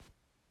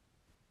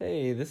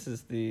Hey, this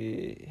is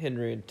the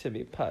Henry and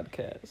Timmy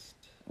podcast.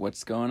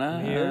 What's going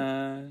on?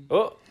 Here?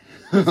 Oh,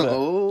 who's that?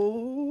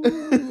 Oh,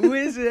 who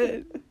is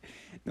it?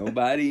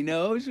 Nobody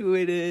knows who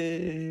it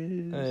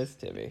is. It's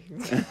Timmy.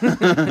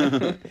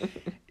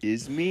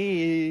 It's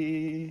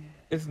me.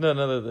 It's none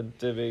other than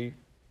Timmy.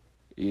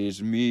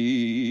 It's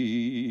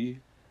me.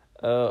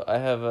 Oh,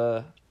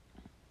 I'm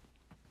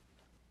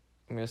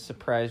gonna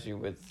surprise you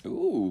with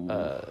Ooh.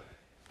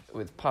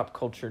 with pop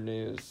culture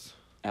news.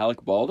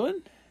 Alec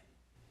Baldwin?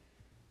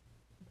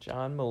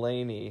 John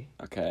Mulaney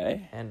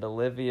Okay. and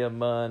Olivia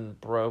Munn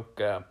broke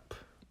up.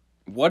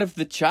 What of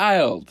the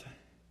child?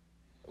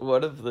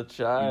 What of the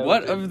child?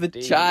 What of the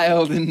indeed?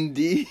 child,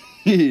 indeed?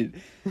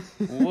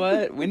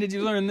 What? When did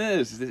you learn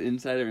this? Is this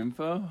insider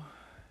info?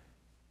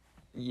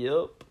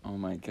 Yup. Oh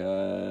my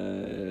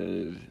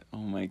god. Oh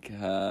my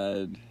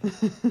god.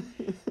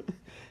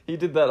 He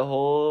did that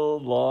whole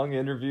long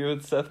interview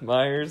with Seth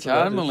Meyers.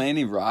 John about his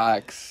Mulaney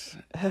rocks.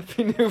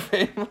 Happy new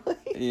family.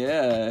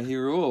 Yeah, he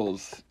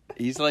rules.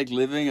 He's like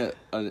living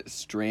a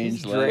strange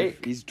He's life.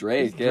 Drake. He's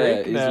Drake, He's yeah.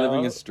 Drake He's now.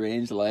 living a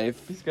strange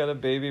life. He's got a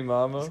baby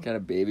mama. He's got a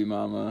baby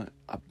mama,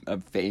 a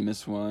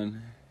famous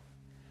one.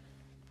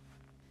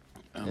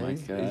 Oh Yeah, my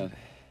he's- god.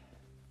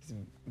 He's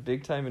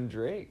big time in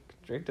Drake.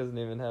 Drake doesn't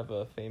even have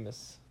a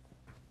famous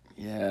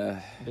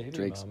Yeah, baby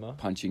Drake's mama.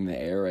 punching the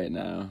air right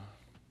now.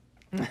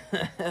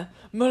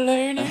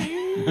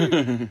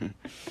 Mulaney.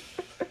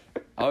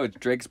 Oh, it's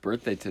Drake's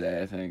birthday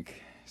today, I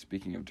think.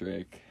 Speaking of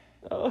Drake.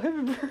 Oh,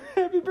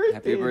 happy birthday,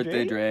 Happy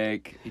birthday,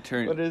 Drake. He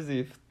turned What is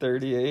he,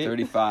 38?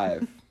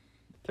 35.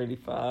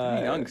 35.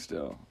 Pretty young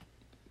still.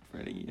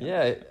 Pretty young.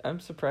 Yeah, I'm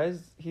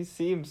surprised he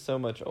seems so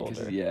much Because,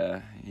 older.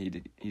 yeah,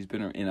 he's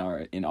been in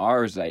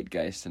our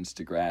zeitgeist since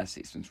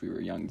Degrassi, since we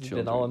were young He's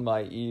children. been all in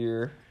my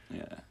ear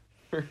Yeah,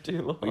 for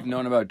too long. we've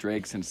known about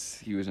Drake since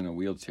he was in a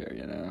wheelchair.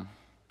 You know,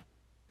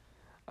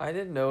 I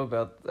didn't know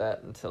about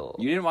that until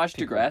you didn't watch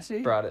people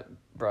Degrassi? brought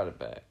it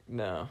back.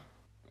 No.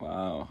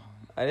 Wow.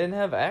 I didn't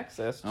have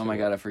access to Oh my it.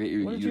 god, I forget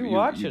you. What did you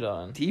watch it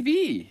on?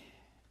 TV.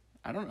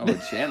 I don't know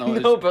what channel.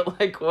 No, but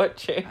like what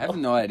channel? I have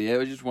no idea. It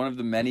was just one of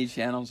the many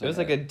channels. It was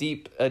like a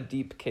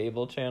deep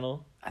cable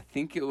channel, I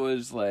think it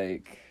was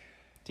like,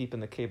 deep in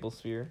the cable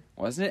sphere.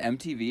 wasn't it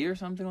MTV or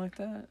something like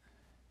that?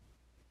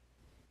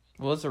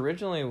 Well, it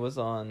originally was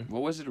on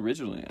What was it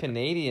originally?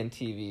 Canadian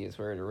TV is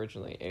where it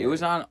originally aired. It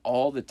was on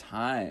all the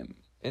time.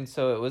 And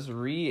so it was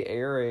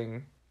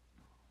re-airing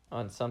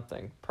on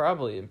something,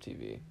 probably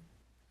MTV.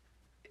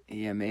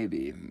 Yeah,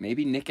 maybe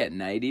Nick at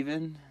Night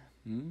even.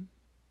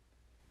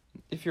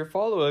 If you're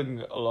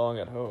following along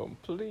at home,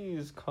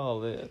 please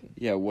call in.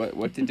 Yeah, what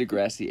did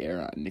Degrassi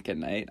air on? Nick at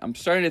Night? I'm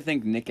starting to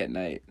think Nick at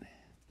Night.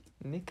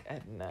 Nick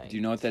at Night. Do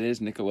you know what that is?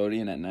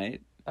 Nickelodeon at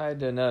night? I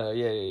don't know.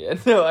 Yeah.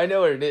 No, I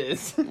know what it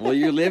is. Well,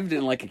 you lived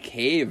in like a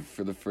cave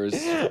for the first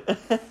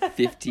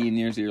 15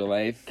 years of your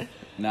life,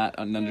 not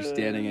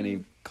understanding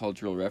any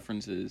cultural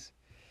references.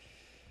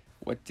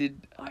 What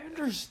did... I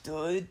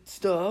understood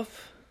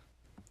stuff.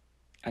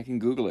 I can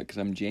Google it because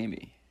I'm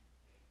Jamie.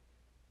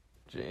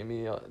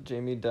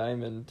 Jamie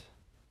Diamond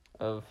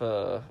of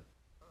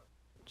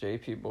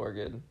JP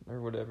Morgan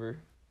or whatever.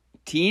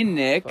 Teen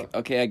Nick. Fuck.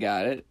 Okay, I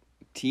got it.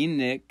 Teen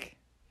Nick,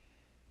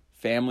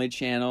 Family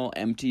Channel,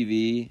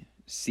 MTV,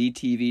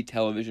 CTV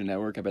Television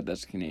Network. I bet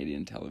that's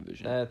Canadian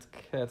television. That's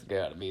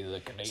gotta be the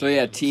Canadian. So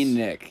yeah, Teen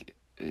Nick.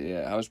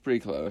 Yeah, I was pretty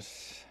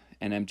close.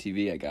 And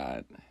MTV I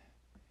got.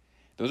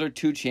 Those are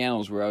two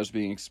channels where I was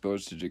being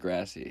exposed to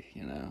Degrassi,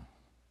 you know.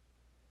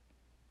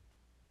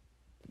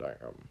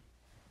 Damn.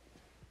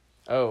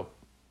 Oh.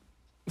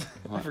 I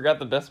What? forgot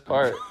the best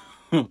part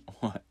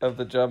What? of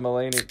the John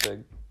Mulaney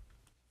thing.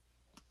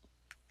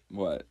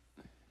 What?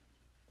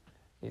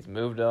 He's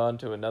moved on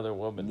to another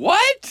woman.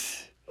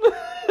 What?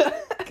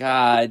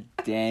 God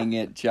dang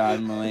it,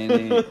 John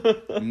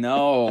Mulaney.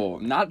 No,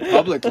 not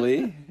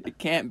publicly. It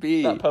can't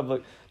be. Not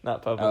publicly.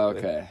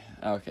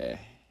 Okay.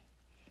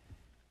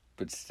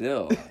 But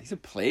still, he's a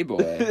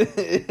playboy.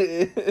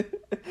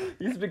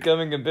 He's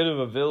becoming a bit of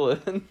a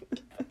villain.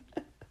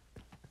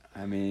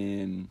 I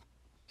mean,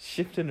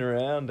 Shifting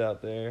around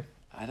out there.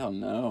 I don't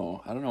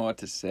know. I don't know what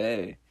to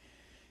say.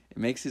 It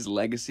makes his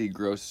legacy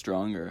grow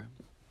stronger.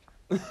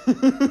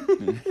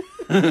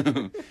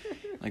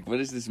 Like,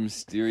 what is this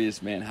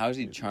mysterious man? How is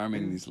he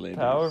charming these ladies?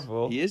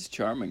 Powerful. He is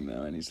charming,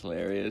 though, and he's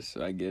hilarious,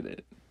 so I get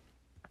it.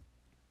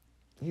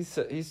 He's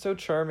so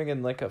charming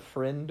in like a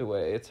friend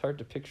way. It's hard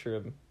to picture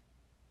him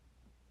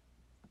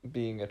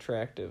being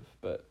attractive,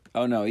 but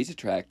Oh, no, he's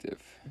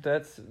attractive.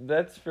 that's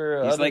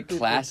for He's, other like, people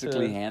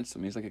classically to-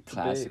 handsome. He's, like, a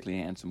classically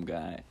handsome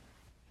guy.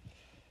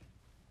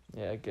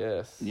 Yeah, I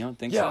guess. You don't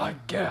think Yeah, so? I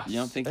guess. You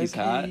don't think he's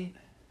hot? Okay.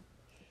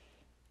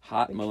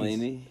 Hot I think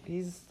Mulaney?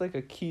 He's like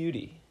a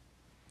cutie.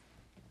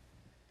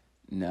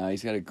 No,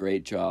 he's got a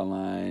great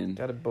jawline.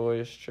 Got a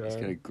boyish charm. He's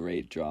got a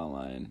great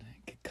jawline.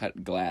 Could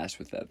cut glass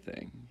with that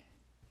thing.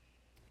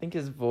 I think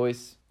his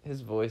voice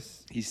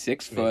He's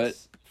 6 foot.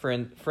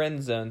 makes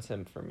friend zones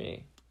him for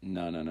me.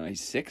 No.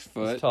 He's 6 He's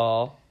foot.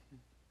 tall.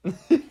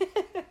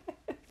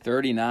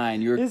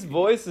 39. His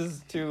voice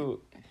is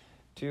too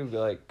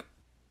like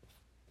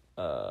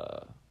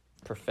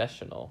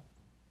professional.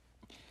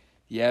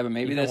 Yeah, but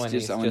maybe Even that's when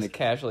just he's someone just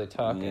casually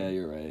talking. Yeah,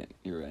 you're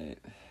right.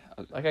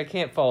 Like, I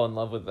can't fall in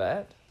love with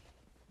that.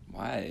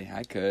 Why?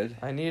 I could.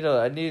 I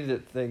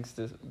need things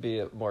to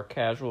be more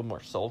casual,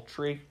 more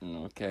sultry.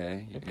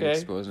 Okay. You're Okay,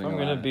 exposing if I'm a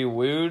gonna lot. be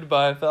wooed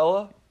by a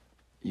fella.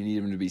 You need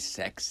him to be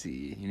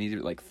sexy. You need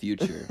like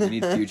Future. You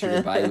need Future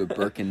to buy you a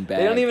Birkin bag.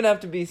 They don't even have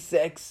to be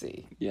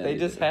sexy. Yeah, they they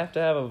just do. have to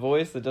have a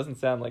voice that doesn't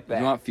sound like that.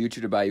 You want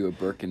Future to buy you a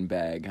Birkin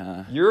bag,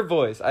 huh? Your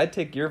voice. I'd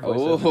take your voice.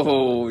 over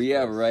Oh, John yeah,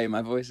 Mulaney's voice. right.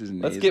 My voice is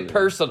nasally. Let's get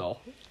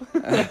personal.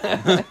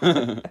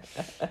 I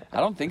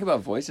don't think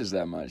about voices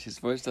that much. His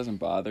voice doesn't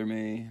bother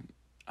me.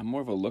 I'm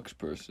more of a looks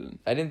person.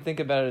 I didn't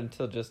think about it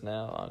until just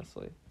now,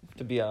 honestly.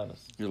 To be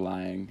honest. You're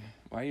lying.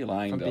 Why are you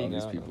lying I'm to all being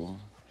these honest. people?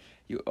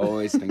 You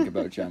always think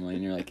about John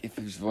Mulaney. You're like, if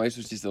his voice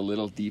was just a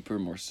little deeper,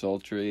 more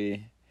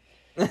sultry,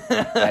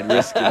 I'd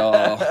risk it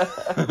all.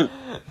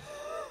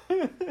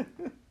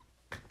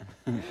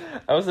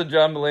 I was a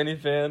John Mulaney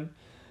fan.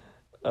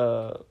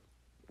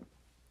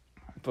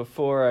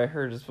 Before I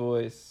heard his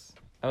voice,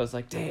 I was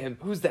like, "Damn,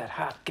 who's that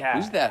hot guy?"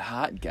 Who's that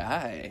hot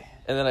guy?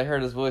 And then I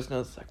heard his voice, and I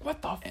was like,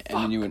 "What the fuck?" And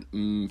then you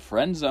went,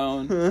 friend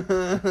zone.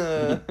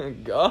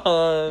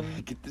 Gone.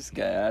 Get this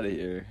guy out of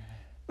here.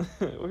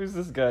 Who's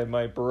this guy?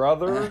 My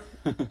brother?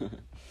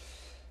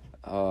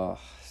 Oh,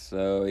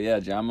 so yeah,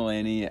 John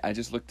Mulaney. I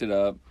just looked it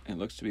up. It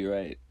looks to be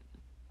right.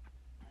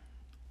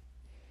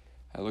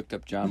 I looked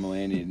up John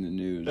Mulaney in the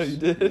news. Oh, you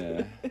did?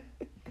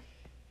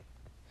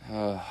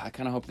 Yeah. I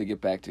kind of hope they get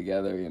back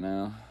together, you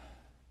know?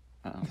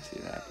 I don't see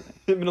it happening.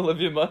 Him and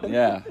Olivia Munn?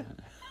 Yeah.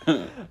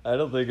 I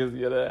don't think it's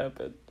gonna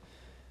happen.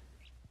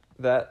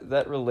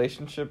 That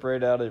relationship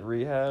right out of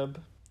rehab,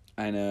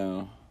 I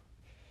know.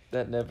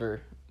 that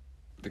never...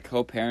 The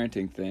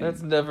co-parenting thing.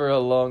 That's never a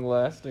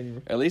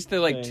long-lasting... At least they're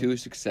like thing. two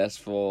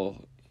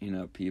successful,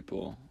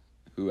 people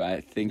who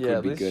I think Yeah,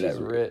 would be at least good she's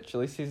at rich.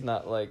 At least he's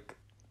not, like,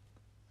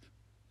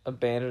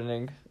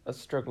 abandoning a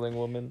struggling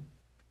woman.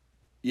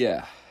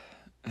 Yeah.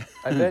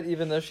 I bet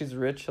even though she's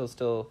rich, he'll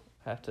still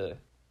have to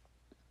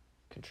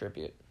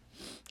contribute.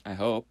 I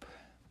hope.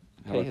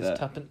 How Pay about his that?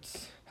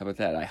 tuppence. How about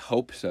that? I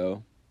hope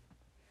so.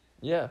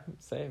 Yeah,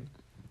 same.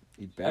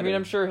 He'd I mean, better.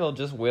 I'm sure he'll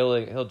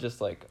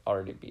just like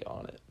already be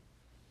on it.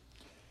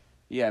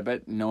 Yeah, I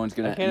bet no one's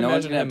gonna. I can't no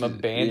one's imagine gonna him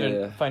have to,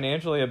 yeah.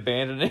 financially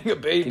abandoning a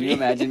baby. Can you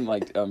imagine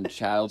like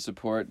child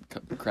support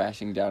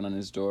crashing down on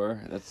his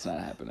door? That's not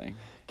happening.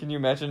 Can you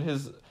imagine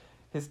his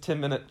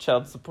 10-minute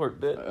child support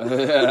bit?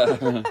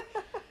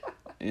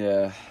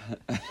 Yeah.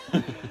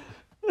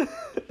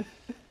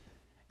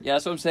 Yeah,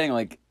 that's what I'm saying.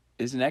 Like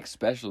his next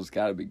special's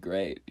got to be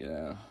great.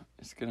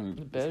 It's gonna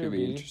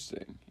be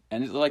interesting.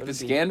 And like the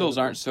scandals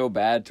aren't so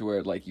bad to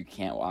where like you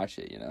can't watch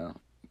it.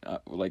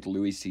 Like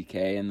Louis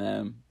C.K. and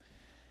them.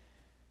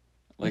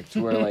 Like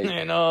to where like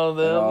and all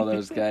them. and all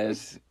those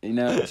guys.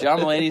 John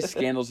Mulaney's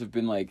scandals have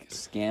been like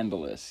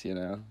scandalous.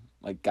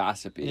 Like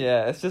gossipy.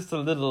 Yeah, it's just a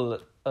little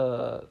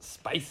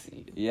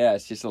spicy. Yeah,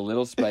 it's just a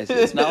little spicy.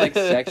 It's not like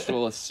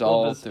sexual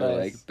assault or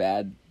like spice.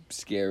 bad,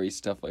 scary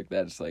stuff like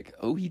that. It's like,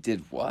 oh, he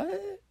did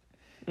what?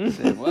 He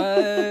said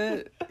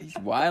what? He's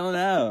wilding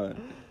out.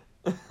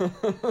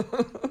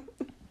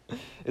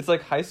 It's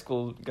like high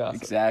school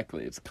gossip.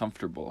 Exactly. It's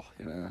comfortable.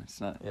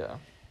 It's not. Yeah.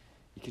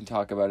 You can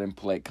talk about it in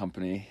polite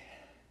company,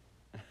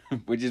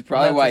 which is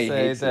probably why he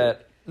hates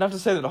it. Not to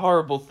say that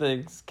horrible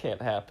things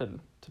can't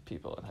happen to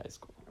people in high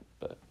school,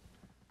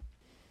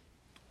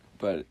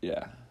 But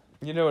yeah.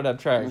 you know what I'm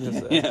trying to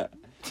say. Yeah.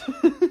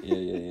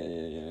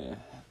 Yeah.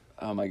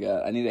 Oh my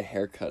god, I need a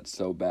haircut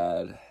so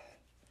bad.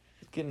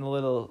 It's getting a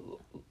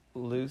little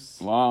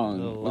loose. Long.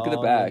 A little Look at the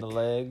long back. in the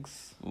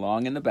legs.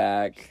 Long in the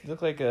back. You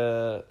look like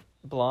a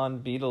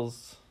blonde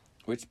Beatles.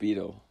 Which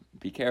Beatle?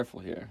 Be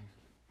careful here.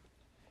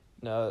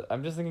 No,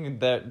 I'm just thinking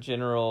that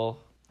general.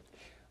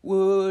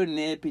 Wouldn't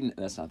it be?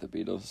 That's not the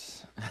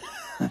Beatles.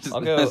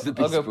 I'll go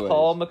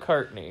Paul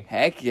McCartney.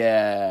 Heck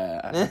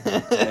yeah.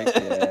 Heck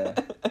yeah.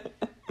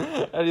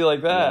 How do you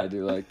like Yeah, that? I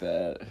do like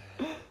that.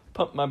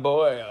 Pump my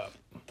boy up.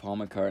 Paul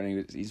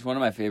McCartney. He's one of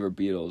my favorite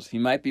Beatles. He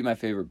might be my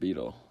favorite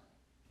Beatle.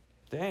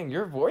 Dang,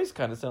 your voice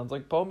kind of sounds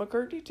like Paul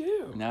McCartney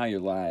too. Now you're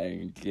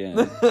lying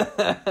again.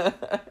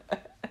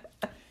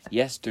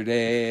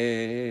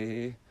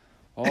 Yesterday,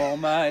 all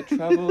my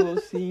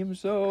troubles seem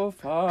so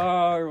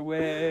far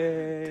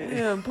away.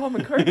 Damn, Paul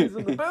McCartney's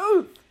in the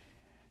booth.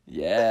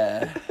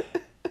 Yeah.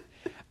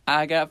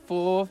 I got 4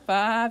 or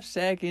 5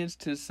 seconds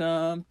to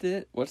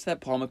something. What's that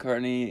Paul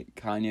McCartney,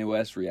 Kanye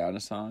West,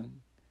 Rihanna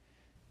song?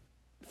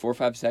 4 or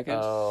 5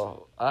 seconds?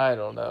 Oh, I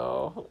don't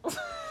know.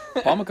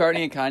 Paul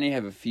McCartney and Kanye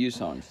have a few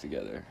songs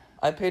together.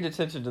 I paid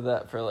attention to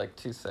that for like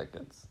 2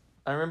 seconds.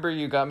 I remember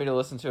you got me to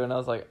listen to it, and I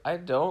was like, I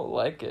don't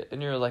like it.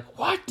 And you were like,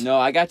 what? No,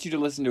 I got you to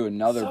listen to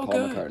another So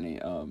Paul good.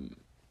 McCartney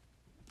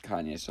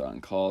Kanye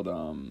song called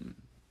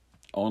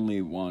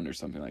Only One or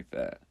something like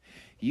that.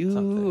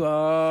 You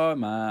are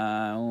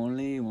my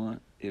only one.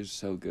 It was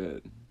so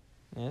good.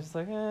 Yeah, it's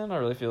like, I'm not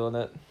really feeling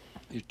it.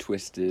 You're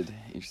twisted.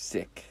 You're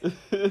sick.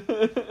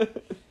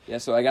 Yeah,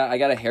 so I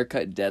got a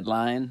haircut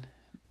deadline.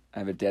 I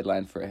have a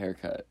deadline for a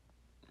haircut.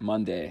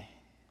 Monday.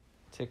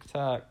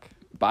 TikTok.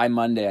 By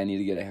Monday, I need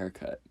to get a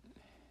haircut.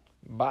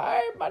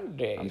 By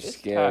Monday. I'm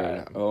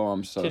scared. Time. Oh,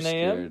 I'm so 10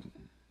 a.m.? scared.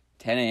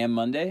 10 a.m.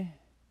 Monday?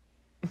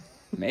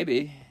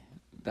 Maybe.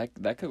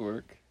 That could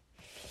work.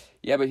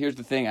 Yeah, but here's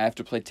the thing. I have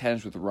to play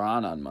tennis with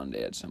Ron on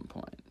Monday at some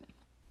point.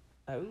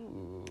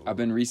 Oh. I've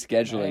been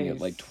rescheduling it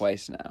nice. like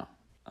twice now.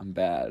 I'm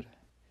bad.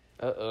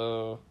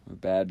 Uh-oh. I'm a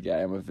bad guy.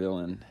 I'm a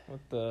villain. What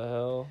the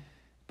hell?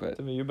 But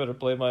Timmy, you better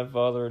play my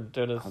father in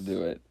tennis.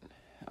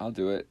 I'll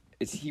do it.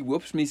 He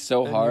whoops me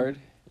so hard.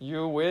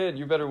 You win.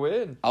 You better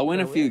win. I'll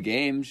win a few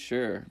games,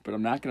 sure, but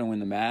I'm not going to win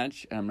the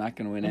match, and I'm not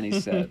going to win any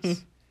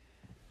sets.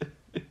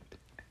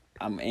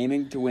 I'm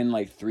aiming to win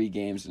like 3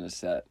 games in a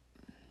set.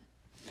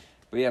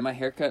 But yeah, my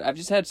haircut, I've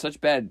just had such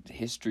bad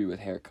history with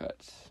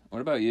haircuts. What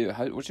about you?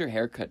 What's your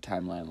haircut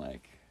timeline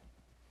like?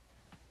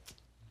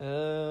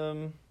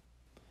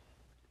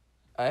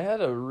 I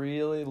had a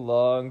really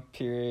long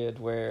period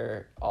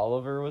where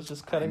Oliver was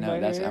just cutting my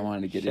hair. I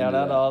wanted to get into Shout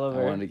that. out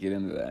Oliver. I wanted to get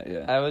into that,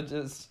 yeah. I would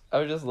just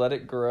let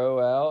it grow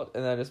out,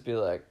 and I'd just be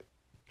like,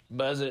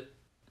 buzz it.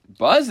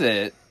 Buzz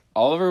it?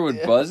 Oliver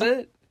would buzz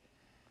it?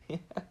 Yeah.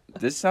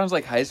 This sounds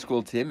like High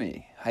School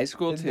Timmy. High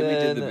School Timmy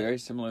did the very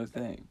similar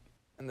thing.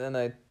 And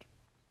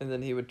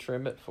then he would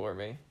trim it for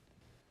me.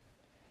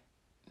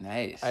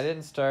 Nice. I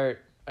didn't start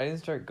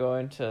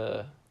going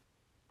to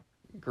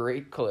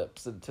Great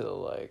Clips until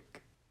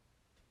like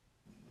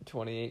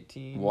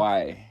 2018.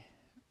 Why?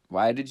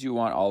 Why did you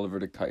want Oliver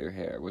to cut your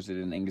hair? Was it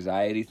an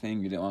anxiety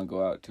thing? You didn't want to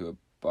go out to a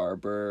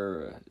barber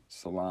or a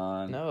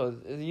salon? No,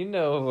 you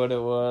know what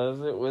it was.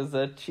 It was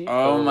a cheap.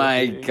 Oh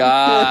my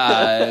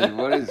God.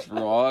 What is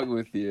wrong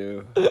with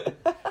you?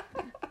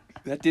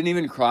 That didn't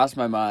even cross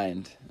my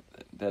mind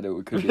that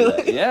it could be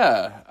that.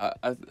 Yeah.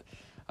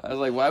 I was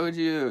like, why would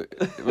you...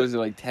 Was it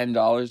like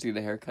 $10 to get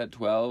a haircut?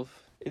 $12?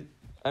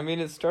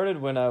 It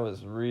started when I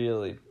was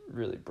really,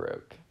 really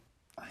broke.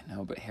 I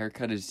know, but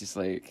haircut is just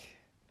like...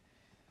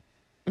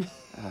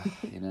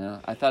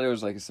 I thought it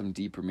was like some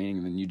deeper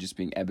meaning than you just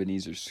being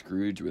Ebenezer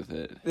Scrooge with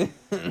it.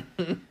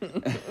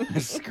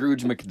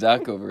 Scrooge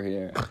McDuck over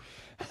here.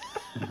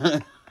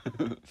 I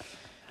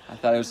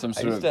thought it was some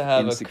sort of insecurity.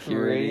 I used to have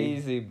a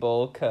crazy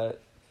bowl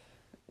cut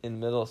in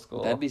middle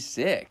school. That'd be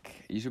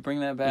sick. You should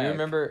bring that back. You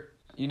remember...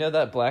 You know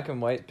that black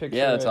and white picture?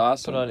 Yeah, that's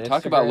awesome. Put on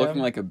Talk Instagram? about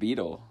looking like a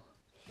beetle.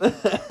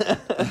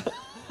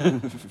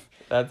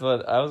 That's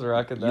what I was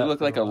rocking. That you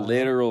look like a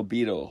literal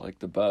beetle, like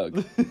the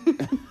bug.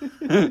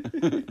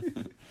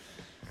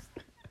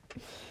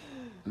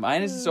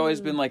 Mine has always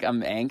been like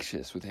I'm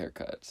anxious with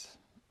haircuts.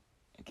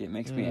 Like it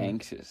makes me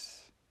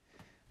anxious.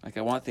 Like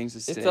I want things to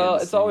stay.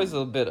 It's always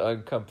a bit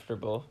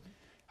uncomfortable.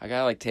 I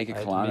gotta like take a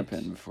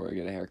Klonopin before I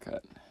get a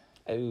haircut.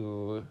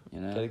 Oh, you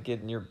gotta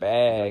get in your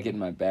bag. Gotta get in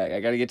my bag. I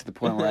gotta get to the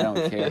point where I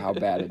don't care how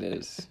bad it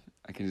is.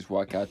 I can just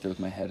walk out there with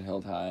my head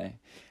held high.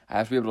 I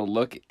have to be able to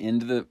look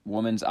into the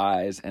woman's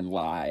eyes and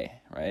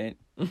lie, right?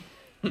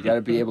 You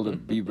gotta be able to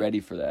be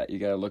ready for that. You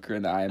gotta look her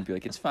in the eye and be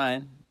like, it's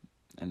fine,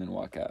 and then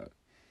walk out.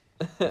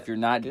 If you're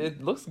not...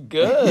 It looks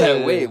good.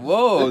 Yeah, wait,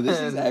 whoa, this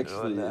is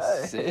actually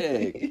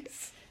sick.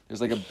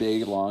 There's like a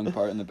big long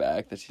part in the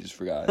back that she just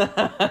forgot.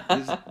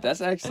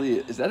 That's actually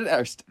is that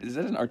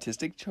an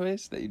artistic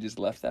choice that you just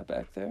left that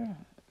back there?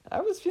 I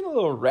was feeling a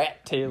little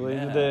rat-taily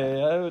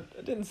today. I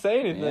didn't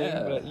say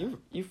anything, but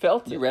you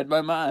felt it. You read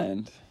my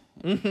mind,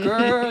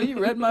 girl. You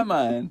read my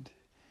mind.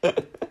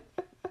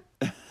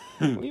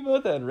 We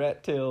both had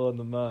rat tail on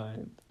the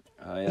mind.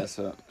 Oh yeah,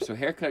 so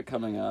haircut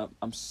coming up.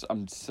 I'm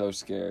so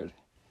scared.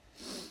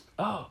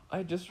 Oh,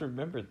 I just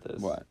remembered this.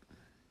 What?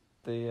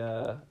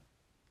 The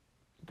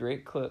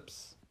Great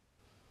Clips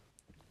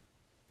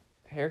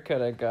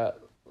haircut I got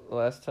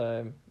last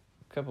time,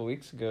 a couple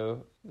weeks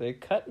ago, they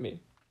cut me.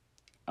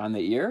 On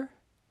the ear?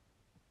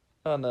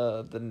 On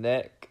the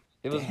neck.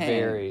 It was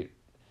very,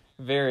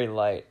 very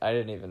light. I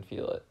didn't even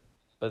feel it.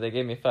 But they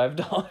gave me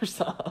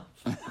 $5 off.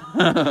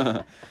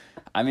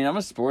 I mean, I'm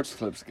a Sports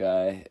Clips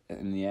guy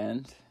in the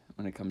end,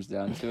 when it comes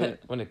down to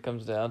it. When it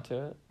comes down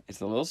to it?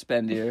 It's a little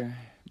spendier,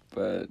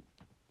 but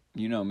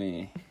you know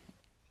me.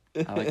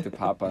 I like to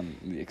pop on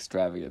the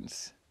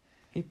extravagance.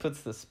 He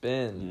puts the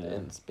spin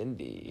in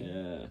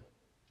spendy.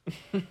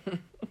 Yeah.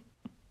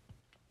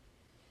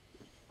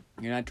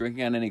 You're not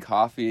drinking on any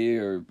coffee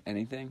or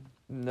anything?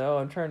 No,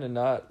 I'm trying to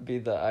not be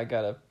the I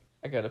gotta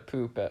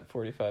poop at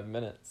 45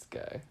 minutes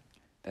guy.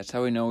 That's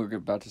how we know we're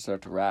about to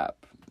start to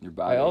wrap. Your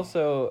body. I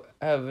also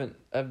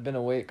I've been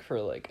awake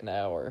for like an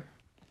hour.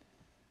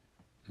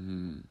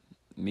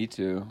 Me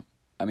too.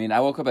 I mean, I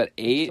woke up at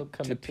 8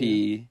 to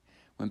pee,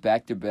 went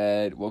back to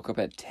bed, woke up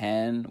at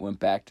 10, went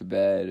back to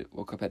bed,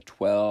 woke up at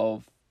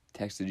 12,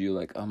 texted you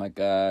like, oh my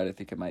God, I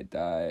think I might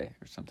die,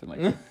 or something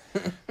like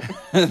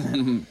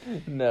that.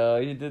 No,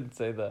 you didn't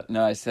say that.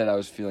 No, I said I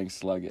was feeling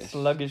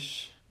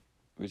sluggish.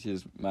 Which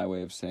is my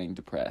way of saying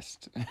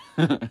depressed.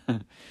 I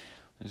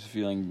was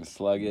feeling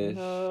sluggish.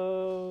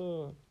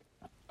 No.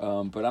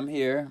 But I'm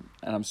here,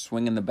 and I'm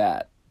swinging the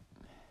bat.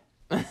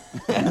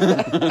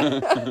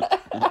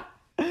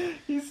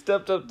 He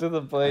stepped up to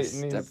the plate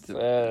and he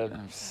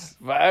said,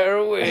 fire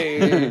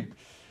away.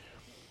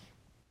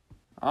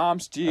 I'm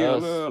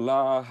still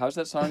alive. How's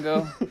that song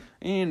go?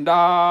 And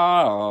I'm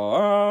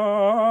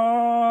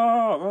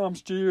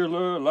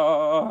still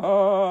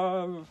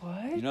alive.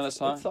 What? You know that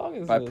song? What song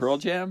is by this? Pearl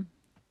Jam?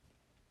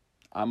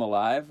 I'm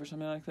Alive or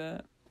something like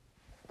that?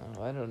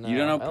 Oh, I don't know. You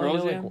don't know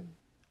Pearl Jam?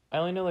 I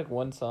only know like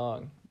one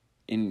song.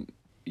 You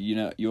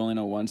only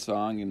know one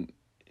song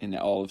in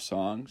all of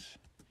songs?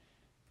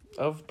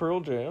 Of Pearl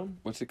Jam?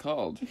 What's it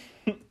called?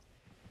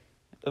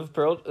 Of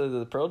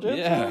the Pearl Jam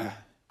Yeah. song?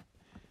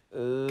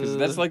 Because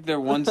that's like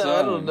their one song.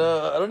 I don't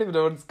know. I don't even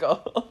know what it's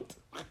called.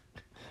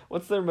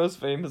 What's their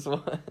most famous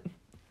one?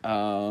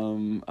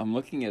 I'm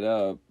looking it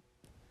up.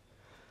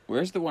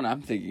 Where's the one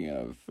I'm thinking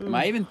of? Am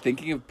I even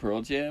thinking of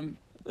Pearl Jam?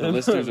 The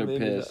listeners are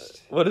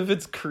pissed. What if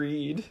it's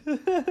Creed?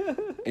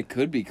 It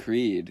could be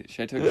Creed.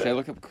 Should I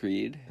look up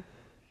Creed?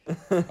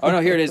 Oh no,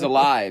 here it is.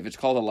 Alive. It's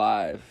called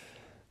Alive.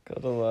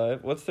 Called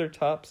Alive. What's their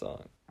top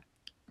song?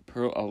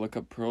 I'll look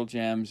up Pearl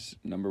Jam's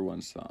number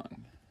one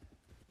song.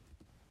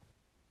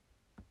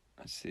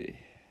 Let's see.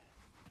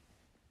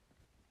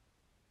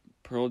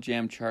 Pearl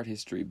Jam chart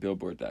history,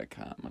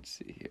 Billboard.com. Let's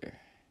see here.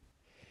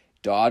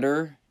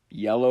 Daughter,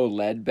 Yellow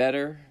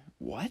Ledbetter.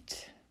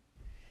 What?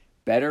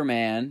 Better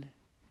Man.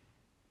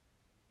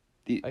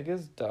 I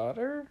guess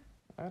Daughter?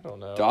 I don't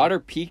know. Daughter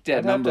peaked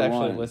at number one. I'd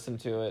have to actually listen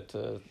to it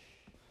to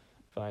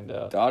find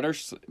out. Daughter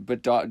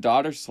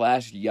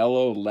 /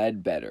 Yellow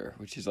Ledbetter,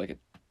 which is like a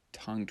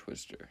tongue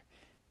twister.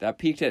 That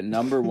peaked at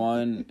number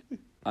one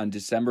on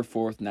December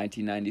 4th,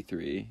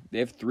 1993. They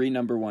have 3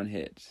 number one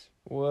hits.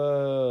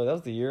 Whoa, that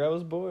was the year I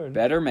was born.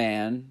 Better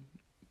Man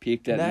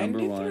peaked at 93.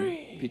 number one.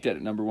 Peaked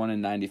at number one in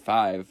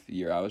 95, the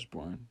year I was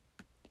born.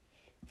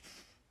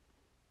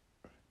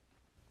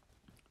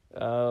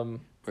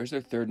 Where's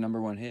their 3rd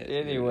number one hit?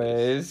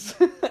 Anyways.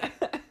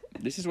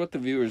 This is what the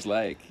viewers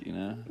like, you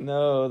know?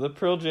 No, the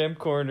Pearl Jam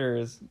corner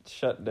is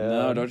shut down.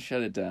 No, don't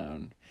shut it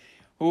down.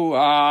 Ooh,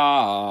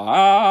 I'm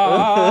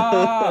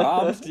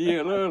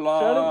still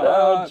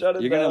alive. Shut it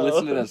down. You're going to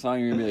listen to that song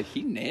and you're going to be like,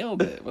 he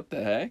nailed it. What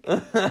the heck?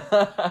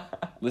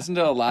 Listen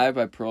to Alive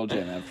by Pearl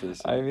Jam after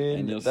this. I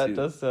mean, that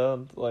does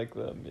sound like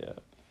them, yeah.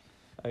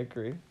 I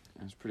agree.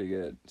 That's pretty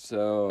good.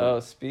 So.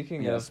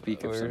 Speaking of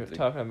we're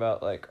talking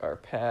about like our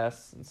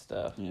pasts and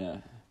stuff.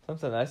 Yeah.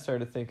 Something I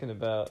started thinking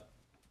about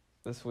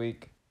this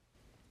week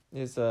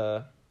is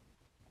how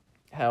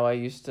I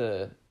used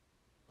to,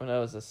 when I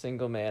was a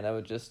single man, I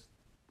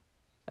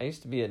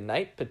used to be a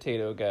night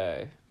potato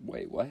guy.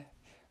 Wait, what?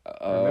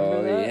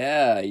 Remember that?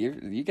 Yeah,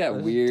 you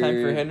got weird.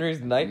 Time for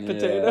Henry's night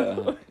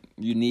potato.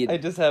 You need. I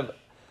just have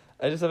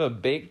a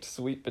baked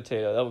sweet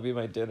potato. That would be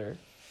my dinner.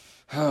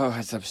 Oh,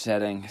 it's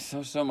upsetting.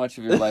 So much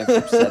of your life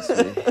upsets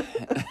me.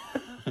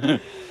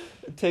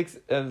 It takes,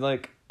 and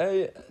like,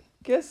 I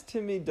guess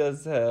Timmy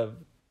does have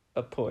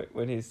a point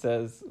when he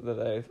says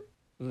that I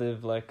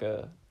live like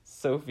a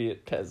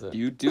Soviet peasant.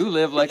 You do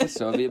live like a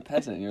Soviet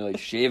peasant. You're like,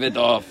 shave it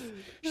off.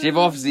 Shave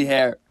off the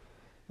hair.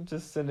 I'm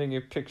just sending you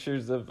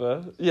pictures of,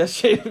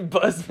 shave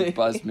Buzz me.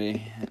 Buzz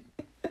me.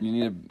 You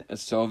need a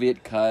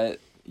Soviet cut.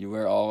 You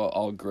wear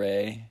all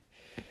gray.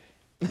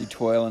 You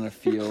toil in a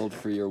field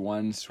for your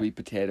one sweet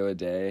potato a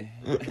day.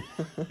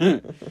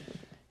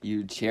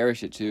 You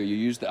cherish it too. You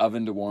use the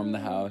oven to warm the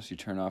house. You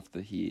turn off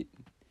the heat.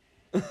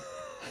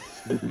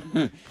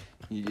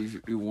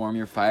 You warm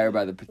your fire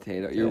by the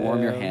potato. You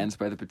warm your hands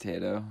by the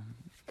potato.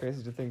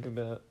 Crazy to think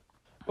about.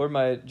 Or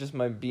my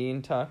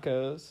bean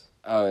tacos.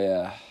 Oh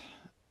yeah.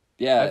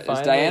 Yeah,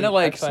 is Diana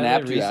like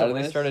snapped you out of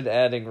this? I started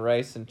adding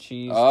rice and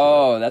cheese.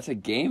 Oh, that's a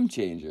game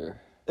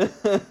changer.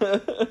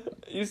 It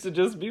used to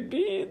just be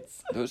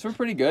beans. Those were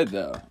pretty good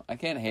though. I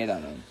can't hate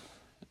on them.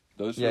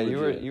 Those were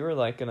legit. you were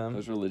liking them.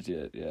 Those were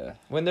legit, yeah.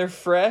 When they're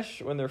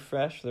fresh,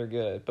 they're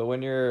good. But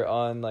when you're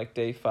on like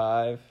day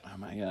 5, oh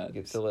my god, it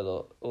gets a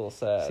little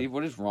sad. See,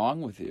 what is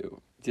wrong with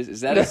you?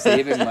 Is that a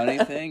saving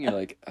money thing? You're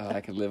like, oh,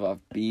 I could live off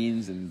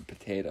beans and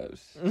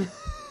potatoes.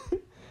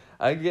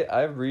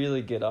 I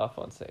really get off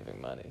on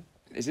saving money.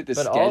 Is it the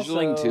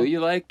scheduling too you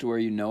like, to where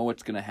you know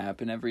what's gonna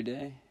happen every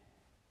day?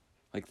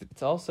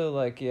 It's also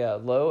like,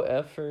 low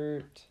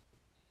effort,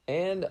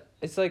 and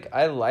it's like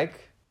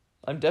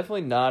I'm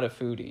definitely not a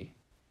foodie,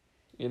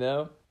 you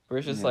know? Where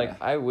it's just like,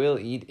 I will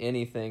eat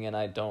anything and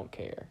I don't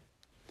care.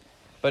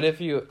 But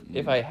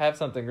if I have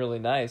something really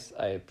nice,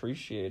 I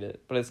appreciate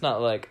it. But it's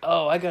not like,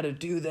 oh, I gotta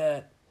do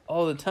that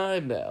all the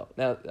time now.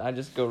 Now I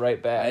just go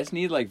right back. I just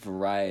need like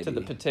variety. To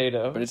the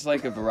potato. But it's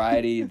like a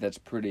variety that's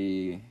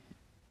pretty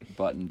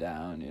buttoned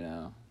down, you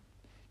know?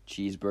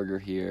 Cheeseburger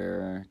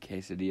here,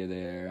 quesadilla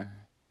there,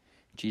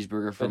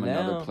 cheeseburger from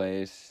another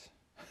place.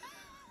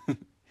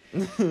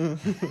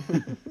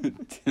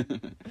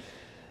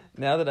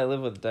 Now that I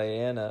live with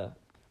Diana,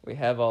 we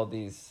have all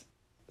these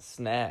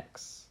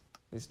snacks,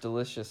 these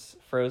delicious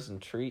frozen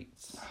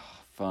treats.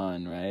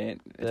 Fun, right?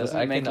 It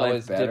doesn't make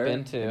life better. Dip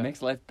into. It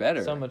makes life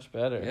better. So much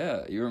better.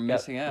 Yeah, you were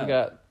missing out. We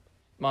got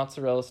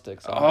mozzarella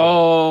sticks on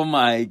deck.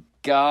 My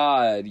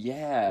god,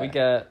 yeah. We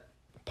got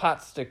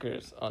pot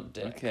stickers on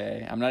deck.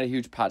 Okay, I'm not a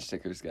huge pot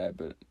stickers guy,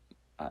 but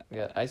we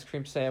got ice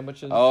cream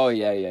sandwiches. Oh,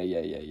 yeah.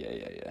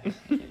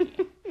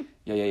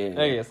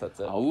 I guess that's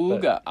it.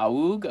 Auga.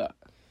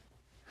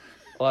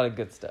 A lot of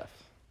good stuff.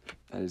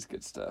 That is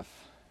good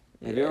stuff.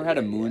 Have you ever had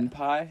a moon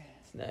pie?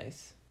 It's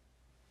nice.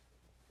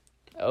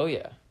 Oh,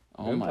 yeah.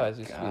 Moon pies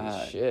used to be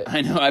the shit.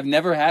 I know. I've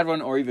never had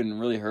one or even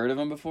really heard of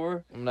them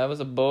before. When I was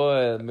a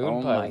boy,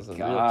 moon pie was a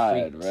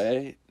real treat.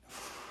 Right?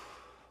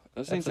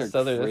 Those things are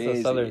crazy. That's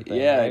a southern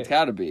thing, yeah, right? It's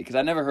got to be, because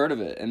I never heard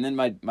of it. And then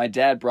my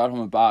dad brought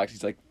home a box.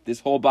 He's like, this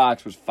whole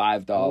box was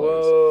 $5.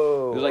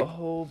 Whoa, it was like, a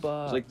whole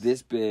box. It was like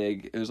this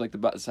big. It was like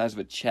the size of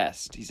a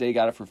chest. He said he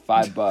got it for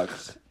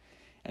 $5.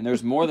 And there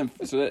was more than...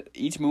 So that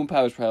each moon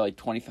pie was probably like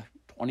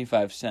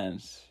 25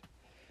 cents.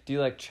 Do you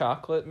like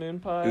chocolate moon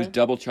pie? It was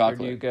double chocolate.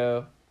 Or do you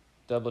go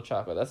double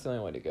chocolate? That's the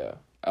only way to go.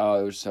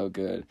 Oh, it was so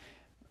good.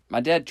 My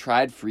dad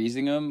tried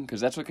freezing them,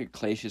 because that's like a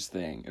Clacious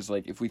thing. It's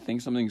like, if we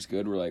think something's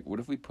good, we're like, what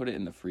if we put it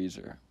in the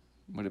freezer?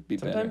 Would it be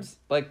Sometimes,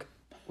 like,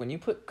 when you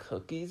put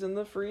cookies in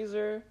the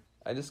freezer,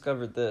 I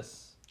discovered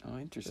this. Oh,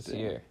 interesting. This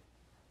year.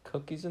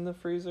 Cookies in the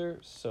freezer,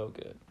 so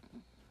good.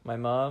 My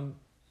mom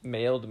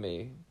mailed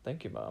me,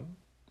 thank you, Mom,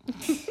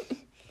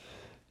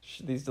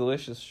 these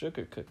delicious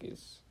sugar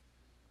cookies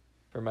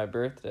for my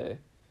birthday.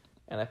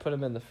 And I put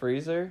them in the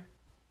freezer,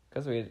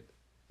 because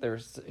there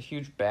was a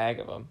huge bag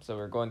of them, so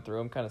we were going through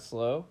them kind of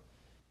slow.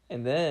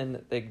 And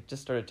then they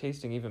just started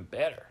tasting even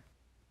better.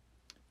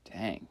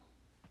 Dang.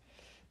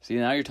 See,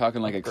 now you're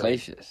talking like a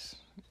Clacious.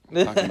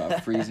 Talking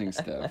about freezing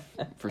stuff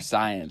for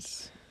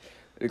science.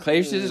 The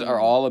Clacious are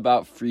all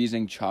about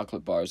freezing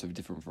chocolate bars of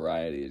different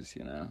varieties,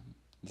 you know?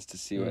 Just to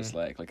see what it's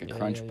like. Like a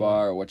Crunch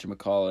bar, or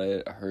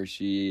whatchamacallit, a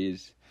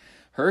Hershey's.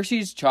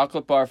 Hershey's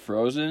chocolate bar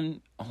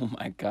frozen, oh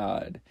my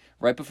God.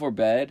 Right before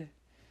bed,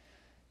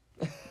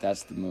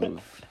 that's the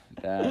move.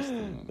 That's the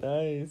move.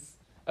 Nice.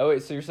 Oh,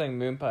 wait, so you're saying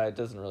moon pie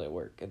doesn't really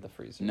work in the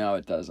freezer? No,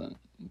 it doesn't.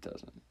 It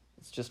doesn't.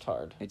 It's just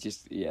hard. It's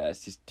just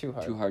too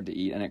hard to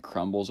eat, and it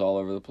crumbles all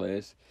over the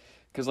place.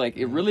 Because, like,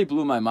 it really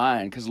blew my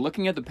mind. Because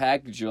looking at the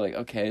package, you're like,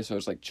 okay, so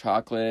it's, like,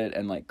 chocolate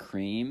and, like,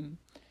 cream.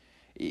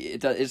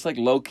 It's, like,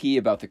 low-key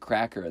about the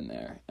cracker in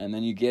there. And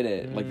then you get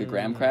it, like, the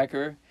graham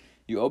cracker.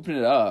 You open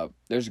it up,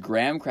 there's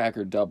graham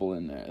cracker double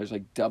in there. There's,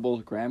 like, double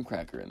graham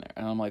cracker in there.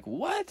 And I'm like,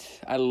 what?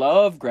 I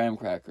love graham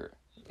cracker.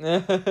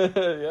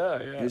 yeah.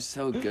 It's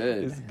so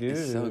good. It's good.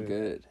 It's so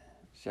good.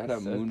 Shout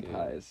out Moon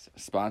Pies.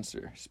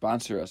 Sponsor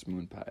us,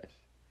 Moon Pies.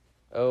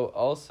 Oh,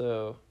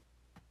 also,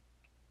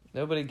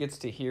 nobody gets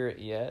to hear it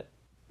yet,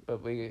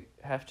 but we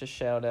have to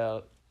shout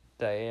out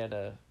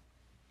Diana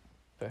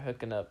for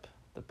hooking up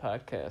the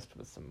podcast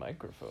with some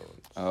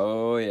microphones.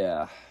 Oh,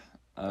 yeah.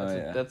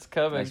 That's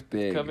coming. That's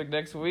big. Coming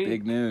next week.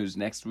 Big news.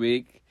 Next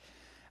week.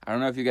 I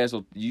don't know if you guys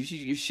will...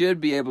 You should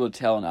be able to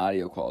tell in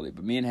audio quality,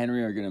 but me and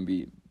Henry are going to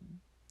be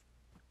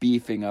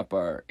beefing up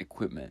our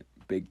equipment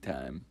big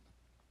time.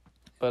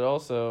 But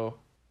also...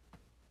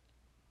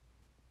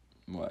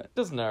 What?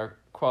 Doesn't our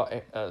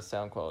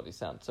sound quality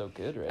sound so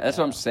good right now? That's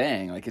what I'm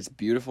saying. Like, it's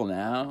beautiful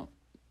now.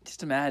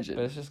 Just imagine.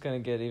 But it's just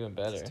going to get even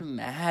better. Just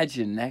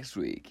imagine next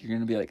week. You're going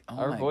to be like, oh,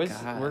 our voice,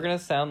 God. We're going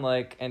to sound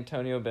like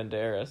Antonio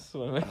Banderas.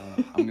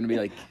 I'm going to be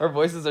like... Our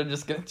voices are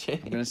just going to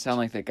change. I'm going to sound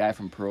like that guy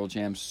from Pearl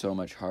Jam, So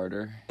Much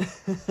Harder.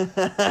 That's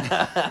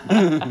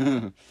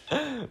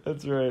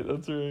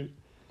right.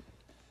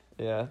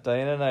 Yeah,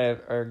 Diana and I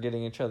are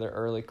getting each other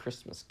early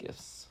Christmas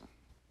gifts.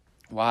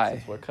 Why?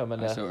 Since we're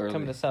coming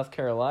to South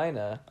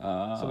Carolina,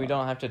 so we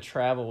don't have to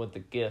travel with the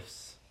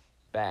gifts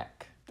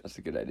back. That's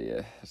a good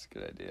idea.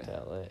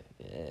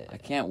 Yeah. I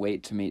can't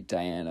wait to meet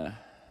Diana.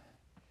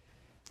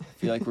 I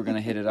feel like we're going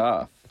to hit it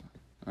off,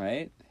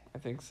 right? I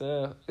think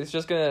so. It's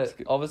just going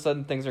to, all of a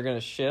sudden things are going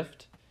to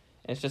shift.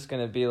 And it's just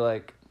going to be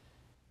like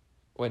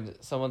when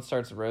someone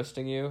starts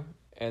roasting you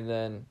and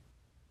then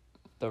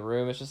the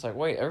room is just like,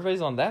 wait,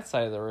 everybody's on that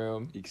side of the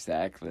room.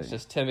 Exactly. It's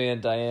just Timmy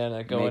and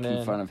Diana going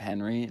making fun of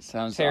Henry. It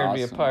sounds tearing awesome.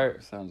 me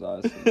apart. Sounds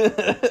awesome.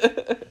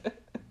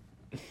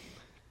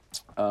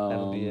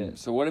 That'll be it.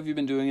 So what have you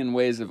been doing in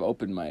ways of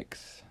open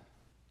mics?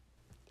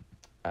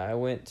 I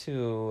went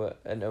to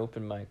an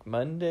open mic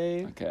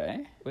Monday.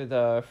 Okay. With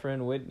our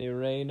friend Whitney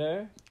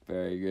Rayner.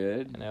 Very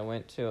good. And I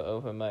went to an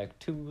open mic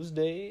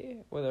Tuesday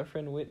with our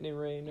friend Whitney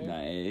Rayner.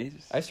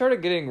 Nice. I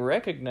started getting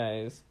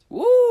recognized.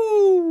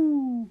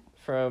 Woo!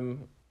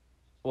 From,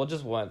 well,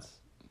 just once.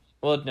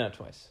 Well, no,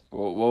 twice.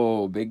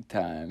 Whoa, big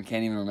time.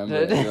 Can't even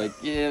remember. You're like,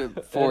 yeah,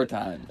 4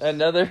 times.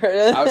 Another.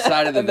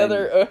 Outside of the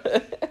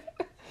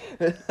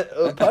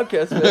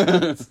podcast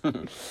fans.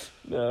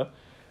 No.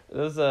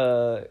 There was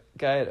a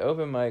guy at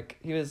open mic.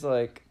 He was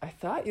like, I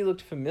thought you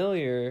looked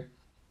familiar.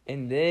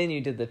 And then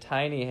you did the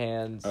tiny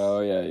hands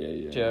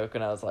joke.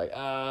 And I was like,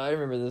 I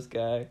remember this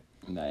guy.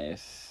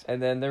 Nice. And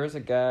then there was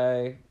a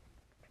guy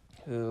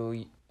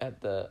who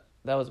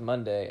that was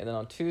Monday. And then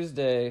on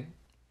Tuesday,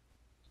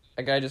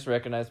 a guy just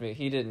recognized me.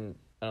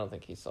 I don't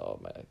think he saw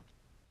my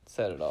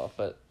set at all.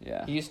 But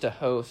he used to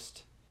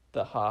host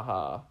the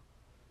HaHa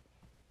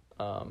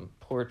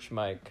porch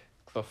mic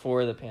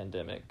before the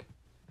pandemic.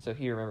 So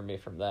he remembered me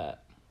from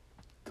that.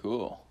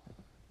 Cool.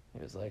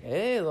 He was like,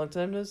 hey, long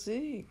time no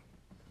see.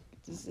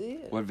 Good to see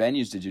it. What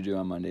venues did you do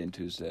on Monday and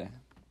Tuesday?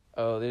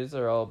 Oh, these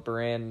are all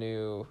brand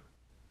new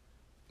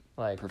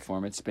like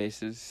performance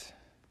spaces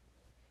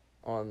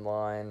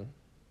online.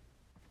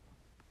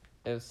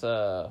 It's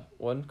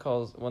one's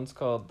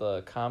called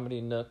the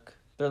Comedy Nook.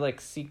 They're like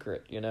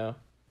secret, you know.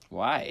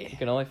 Why? You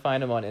can only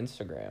find them on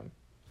Instagram.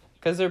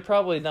 Because they're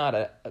probably not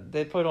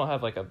they probably don't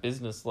have like a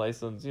business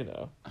license, you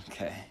know.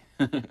 Okay.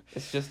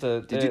 It's just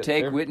a. Did you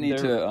take Whitney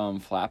to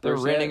Flappers? They're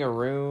renting a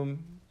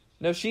room.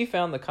 No, she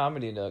found the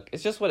Comedy Nook.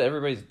 It's just what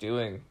everybody's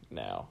doing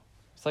now.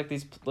 It's like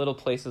these little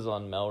places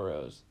on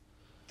Melrose.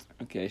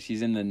 Okay,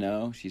 she's in the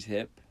know. She's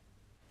hip.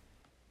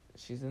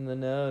 She's in the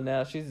know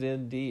now. She's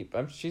in deep.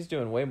 She's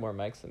doing way more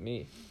mics than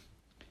me.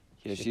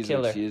 Yeah, she's a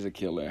killer. She is a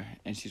killer,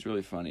 and she's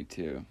really funny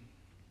too.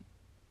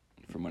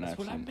 From what I've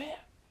seen.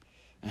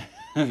 That's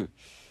what I meant.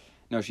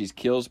 No, she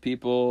kills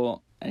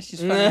people, and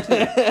she's funny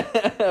too.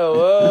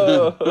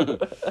 Whoa!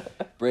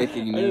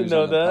 Breaking news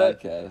on the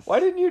podcast. Why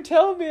didn't you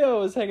tell me I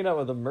was hanging out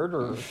with a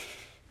murderer?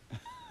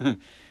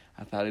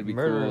 I thought it'd be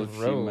cool if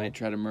she might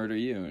try to murder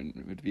you, and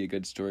it would be a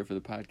good story for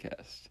the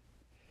podcast.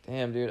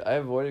 Damn, dude, I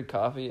avoided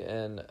coffee,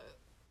 and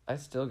I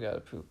still gotta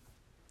poop.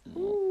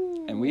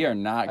 Ooh. And we are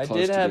not close to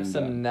being done. I did have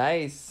some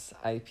nice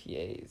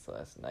IPAs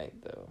last night,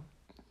 though.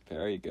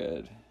 Very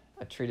good.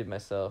 I treated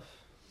myself.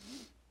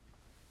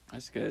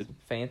 That's good.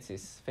 Fancy,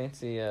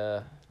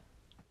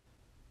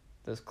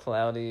 those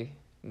cloudy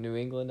New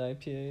England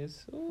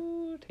IPAs.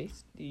 Ooh,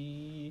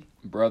 tasty.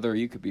 Brother,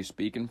 you could be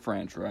speaking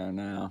French right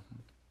now.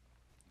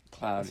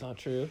 Cloudy. That's not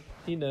true.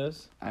 He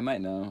knows. I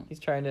might know. He's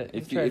trying to.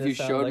 If you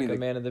showed me a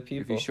man of the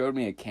people. If you showed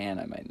me a can,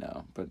 I might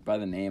know. But by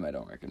the name, I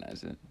don't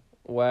recognize it.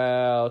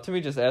 Wow,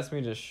 Timmy just asked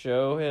me to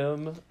show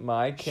him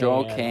my can.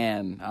 Show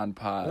can on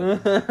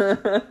pod.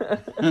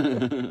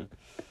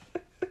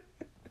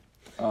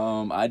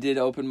 I did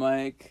open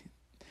mic.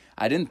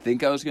 I didn't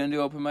think I was going to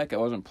do open mic. I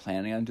wasn't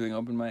planning on doing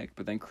open mic.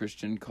 But then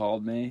Christian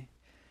called me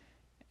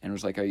and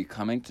was like, "Are you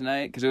coming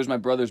tonight?" Because it was my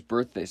brother's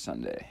birthday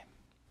Sunday.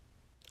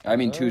 I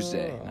mean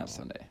Tuesday, not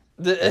Sunday.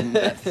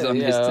 Yeah,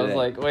 I was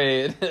like,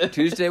 wait.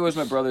 Tuesday was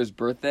my brother's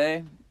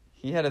birthday.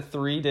 He had a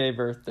 3-day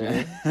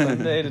birthday,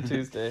 Sunday to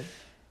Tuesday.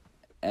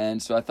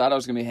 And so I thought I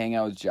was going to be hanging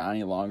out with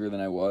Johnny longer than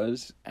I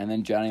was. And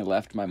then Johnny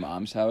left my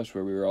mom's house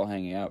where we were all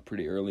hanging out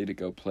pretty early to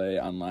go play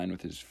online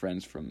with his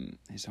friends from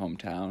his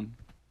hometown.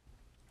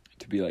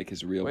 To be like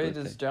his real birthday.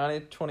 Wait, is Johnny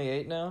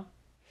 28 now?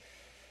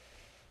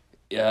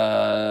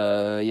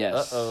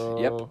 Yes.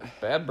 Uh-oh.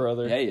 Yep. Bad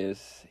brother. Yeah, he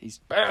is. He's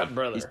bad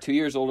brother. He's 2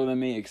 years older than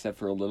me, except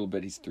for a little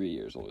bit. He's 3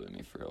 years older than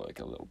me for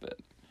like a little bit.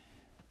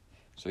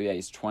 So yeah,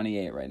 he's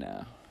 28 right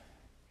now.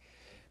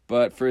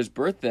 But for his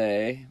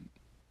birthday...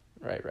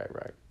 Right.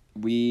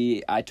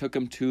 I took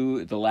him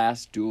to The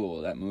Last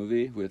Duel, that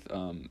movie with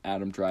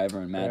Adam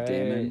Driver and Matt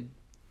Damon.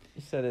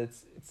 You said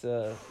it's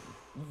a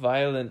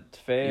violent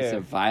affair. It's a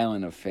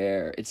violent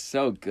affair. It's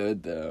so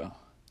good though.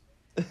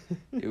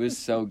 It was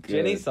so good.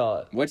 Jenny saw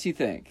it. What'd she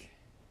think?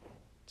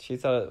 She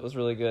thought it was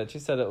really good. She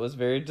said it was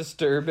very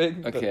disturbing.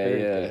 Okay, but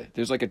very yeah. good.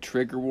 There's like a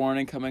trigger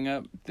warning coming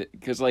up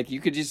because like you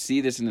could just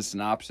see this in the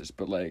synopsis,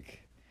 but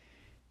like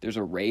there's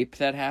a rape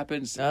that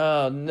happens.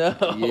 Oh no!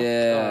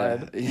 Yeah.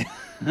 God.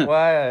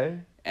 Why?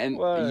 And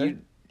Why?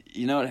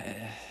 you know,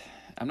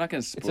 I'm not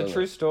gonna spoil it. It's a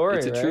true story.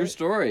 It's a true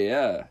story,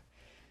 yeah.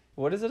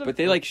 What is it? But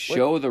they like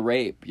show the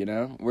rape, you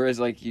know. Whereas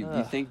like you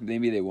think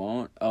maybe they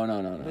won't. Oh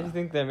no. They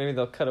think that maybe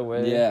they'll cut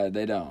away. Yeah,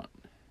 they don't.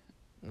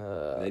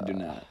 They do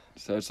not.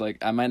 So it's like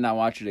I might not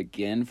watch it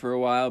again for a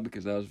while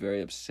because that was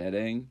very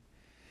upsetting.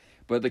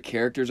 But the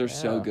characters are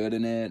so good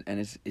in it, and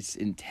it's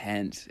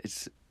intense.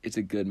 It's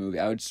a good movie.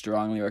 I would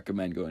strongly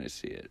recommend going to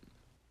see it.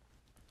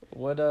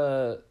 What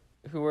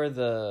who are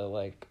the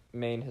like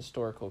main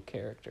historical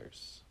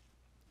characters?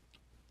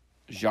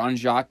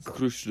 Jean-Jacques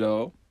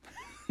Rousseau.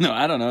 No,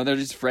 I don't know. They're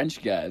just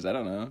French guys. I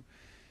don't know.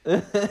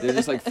 They're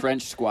just like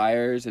French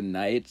squires and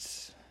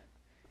knights.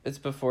 It's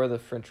before the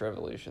French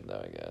Revolution,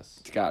 though, I guess.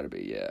 It's got to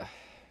be, yeah.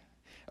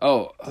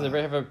 Oh, does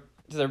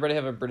everybody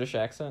have a British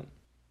accent?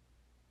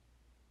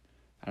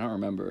 I don't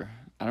remember.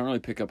 I don't really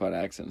pick up on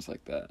accents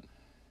like that.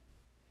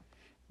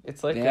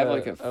 It's like they have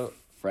like a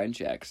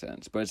French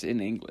accent, but it's in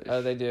English.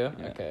 Oh, they do?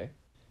 Yeah. Okay.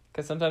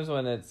 Because sometimes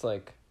when it's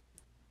like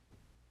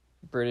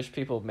British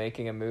people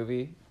making a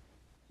movie,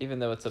 even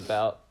though it's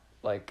about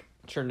like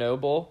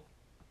Chernobyl,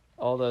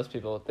 all those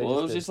people. It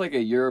was just like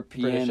a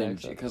European,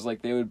 because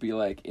like they would be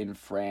like in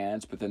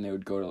France, but then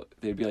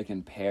they'd be like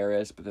in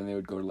Paris, but then they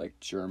would go to like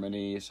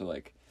Germany. So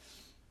like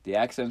the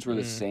accents were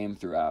the same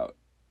throughout,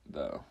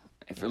 though.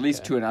 If at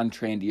least to an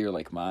untrained ear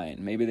like mine,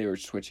 maybe they were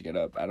switching it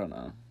up. I don't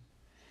know,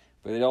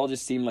 but it all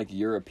just seemed like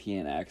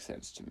European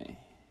accents to me.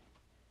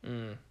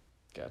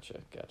 Gotcha.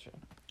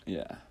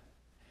 Yeah,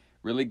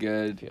 really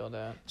good. Feel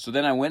that. So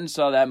then I went and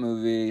saw that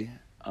movie.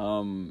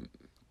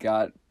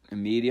 Got a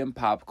medium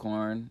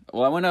popcorn.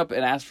 Well, I went up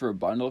and asked for a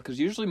bundle because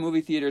usually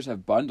movie theaters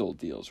have bundle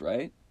deals,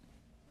 right?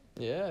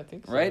 Yeah, I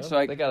think so. Right, so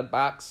they got a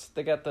box.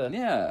 They got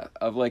the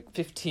of like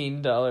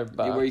 $15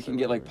 box where you can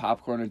get like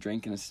popcorn, a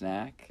drink, and a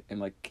snack, and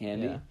like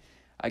candy. Yeah.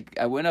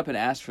 I went up and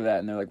asked for that,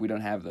 and they're like, "We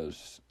don't have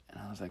those."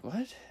 And I was like,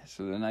 "What?"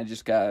 So then I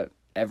just got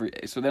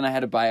So then I had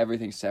to buy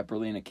everything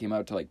separately, and it came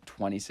out to like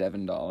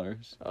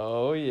 $27.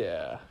 Oh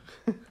yeah.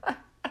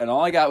 And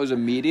all I got was a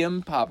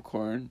medium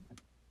popcorn,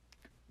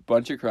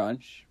 bunch of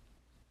crunch,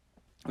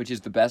 which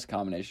is the best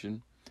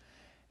combination,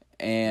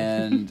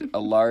 and a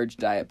large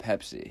Diet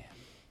Pepsi.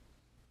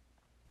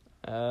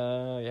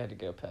 You had to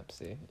go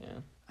Pepsi, yeah.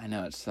 I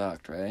know, it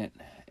sucked, right?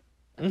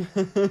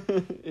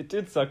 It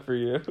did suck for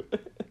you.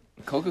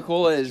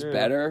 Coca-Cola is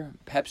better.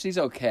 Pepsi's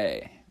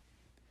okay.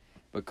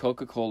 But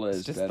Coca-Cola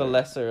is just better. The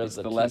lesser of it's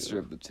the two. It's the lesser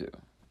of the two.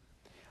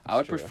 I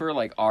would prefer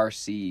like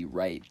RC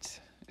Right.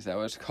 Is that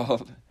what it's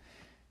called?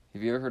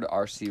 Have you ever heard of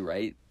RC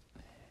Right?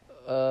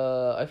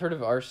 I've heard of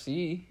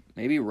RC.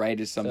 Maybe Right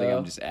is something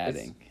I'm just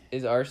adding.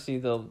 Is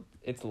RC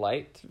it's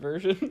light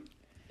version?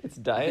 It's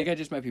diet? I think I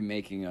just might be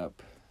making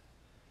up.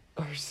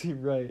 RC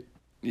Right.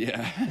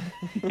 Yeah.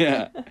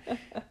 Yeah.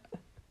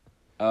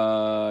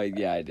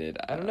 Yeah, I did.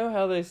 I don't know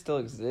how they still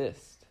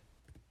exist.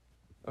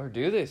 Or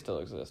do they still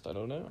exist? I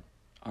don't know.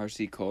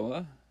 RC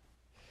Cola?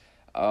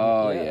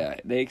 Oh, yeah.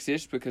 They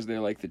exist because they're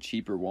like the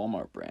cheaper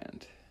Walmart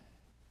brand.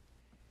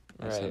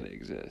 That's how they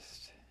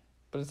exist.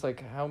 But it's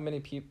like, how many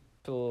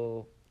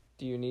people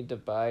do you need to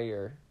buy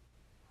your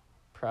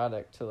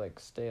product to like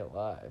stay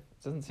alive?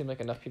 It doesn't seem like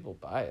enough people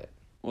buy it.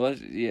 Well,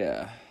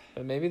 yeah.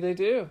 But maybe they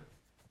do.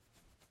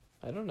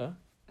 I don't know.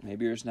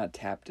 Maybe you're just not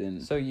tapped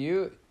in. So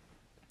you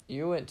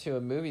went to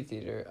a movie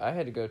theater. I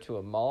had to go to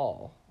a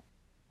mall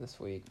this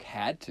week.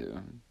 Had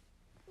to?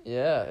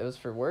 Yeah, it was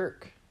for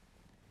work.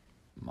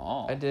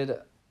 Mall? I did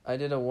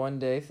a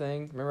one-day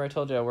thing. Remember I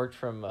told you I worked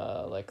from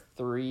like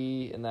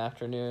 3 in the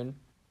afternoon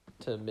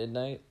to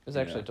midnight? It was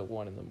actually to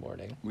 1 in the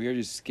morning. We are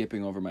just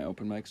skipping over my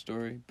open mic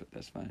story, but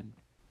that's fine.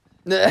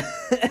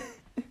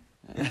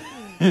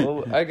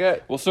 Well,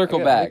 We'll circle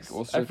back.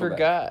 I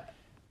forgot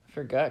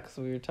because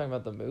we were talking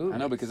about the movie. I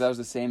know, because that was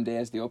the same day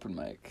as the open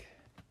mic.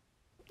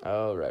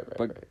 Oh, right.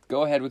 But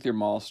go ahead with your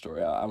mall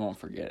story. I won't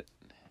forget.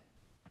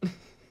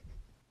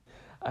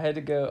 I had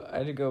to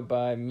go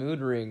buy mood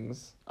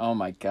rings. Oh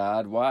my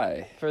God!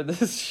 Why? For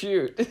this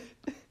shoot.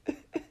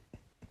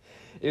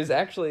 It was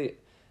actually,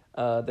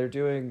 they were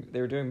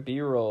doing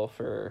B-roll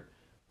for,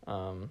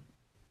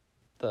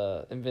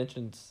 the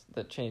Inventions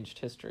That Changed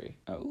History.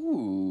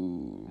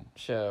 Ooh.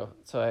 Show.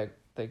 So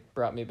they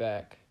brought me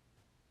back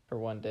for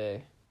one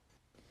day,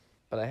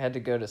 but I had to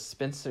go to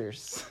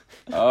Spencer's.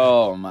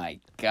 Oh my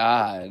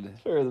God.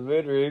 For the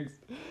mood rings.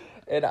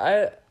 And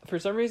for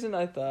some reason,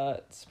 I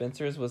thought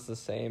Spencer's was the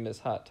same as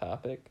Hot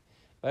Topic.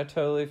 But I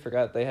totally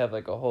forgot they have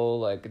like a whole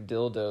like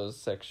dildos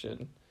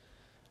section.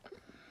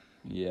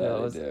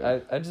 Yeah,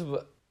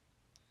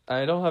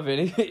 I don't have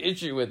any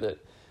issue with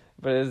it,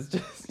 but it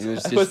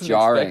was just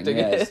jarring.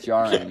 Yeah, it's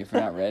jarring if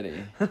you're not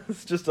ready.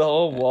 It's just a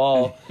whole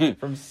wall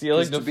from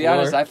ceiling to floor. To be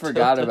honest, I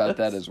forgot about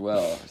that as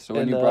well. So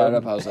when you brought it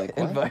up, I was like,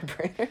 what? And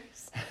vibrators.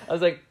 I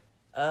was like,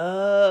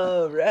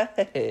 oh,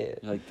 right.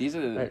 Like, these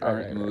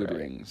aren't mood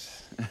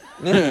rings.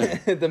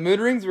 The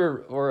mood rings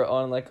were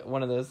on like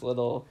one of those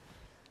little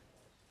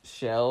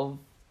shelf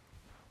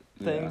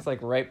things,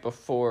 like right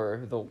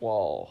before the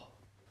wall.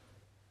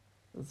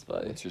 That's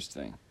funny.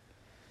 Interesting.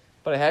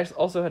 But I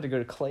also had to go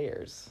to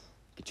Claire's.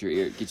 Get your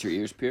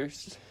ears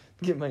pierced.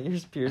 Get my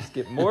ears pierced.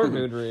 Get more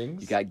mood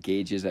rings. You got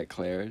gauges at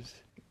Claire's.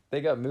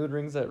 They got mood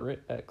rings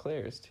at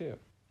Claire's too.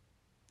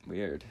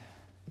 Weird.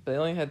 They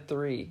only had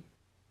 3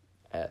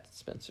 at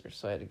Spencer's,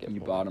 so I had to get. You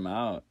more. bought them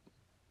out.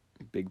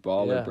 Big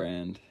baller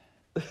brand.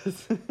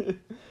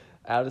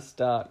 Out of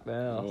stock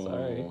now. Oh,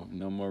 sorry.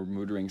 No more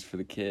mood rings for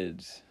the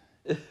kids.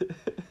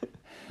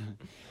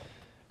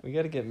 We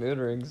got to get mood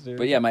rings, dude.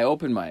 But yeah, my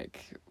open mic.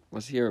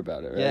 Let's hear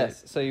about it, right?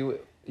 Yes. So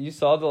you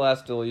saw The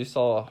Last Duel. You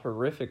saw a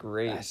horrific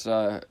rape. I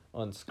saw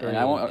on screen.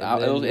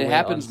 And it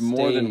happens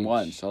more than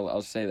once.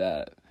 I'll say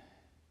that.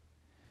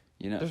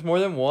 You know, there's more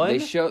than one. They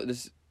show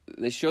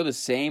the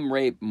same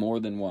rape more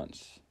than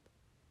once.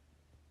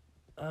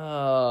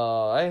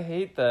 Oh, I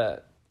hate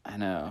that. I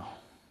know.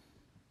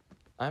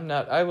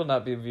 I will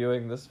not be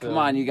viewing this film. Come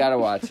on, you gotta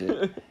watch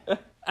it.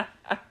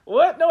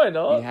 What? No, I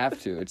don't. You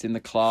have to. It's in the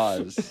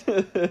clause.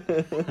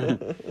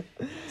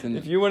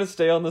 If you want to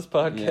stay on this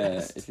podcast.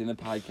 Yeah, it's in the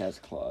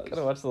podcast clause.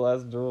 Gotta watch The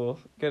Last Duel.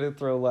 Gotta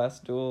throw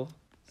Last Duel.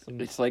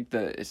 It's like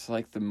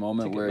the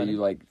moment where you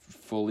like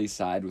fully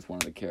side with one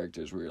of the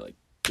characters, where you're like,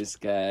 this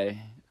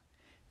guy,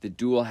 the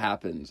duel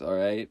happens, all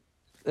right?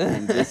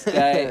 And this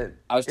guy,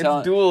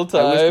 it's duel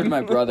time. I whispered to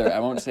my brother, I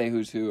won't say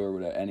who's who or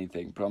whatever,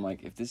 anything, but I'm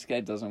like, if this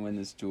guy doesn't win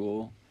this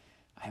duel,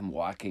 I'm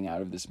walking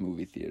out of this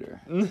movie theater.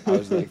 I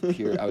was like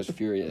I was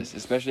furious,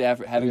 especially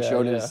after having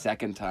showed it a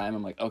second time.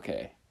 I'm like,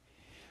 okay,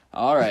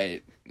 all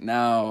right,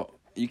 now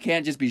you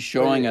can't just be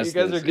showing us. You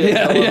guys this. are getting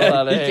a little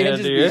out of hand. You can't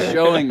just be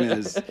showing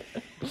this.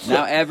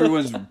 Now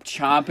everyone's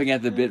chomping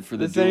at the bit for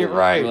the duel. This ain't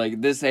right. We're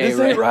like, this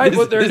ain't right.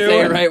 What they're doing.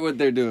 This ain't right. What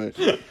they're doing.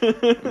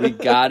 We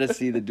gotta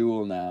see the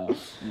duel now.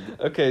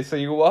 Okay, so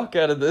you walk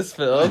out of this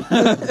film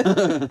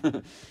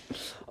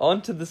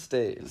onto the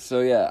stage. So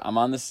yeah, I'm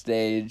on the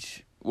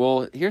stage.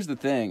 Well, here's the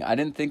thing. I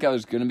didn't think I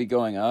was going to be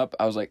going up.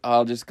 I was like,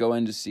 I'll just go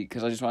in to see,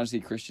 because I just want to see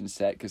Christian's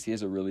set, because he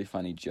has a really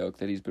funny joke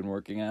that he's been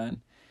working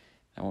on.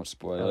 I won't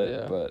spoil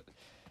it, but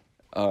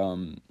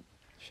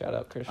shout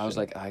out Christian. I was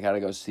like, I gotta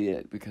go see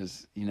it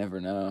because you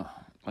never know.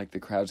 Like the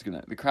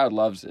crowd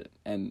loves it,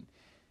 and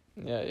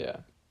yeah.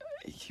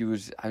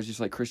 I was just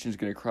like, Christian's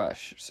gonna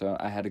crush, so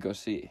I had to go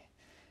see.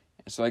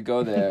 So I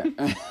go there,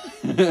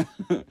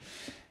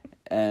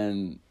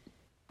 and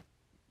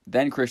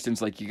then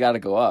Christian's like, you got to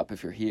go up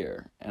if you're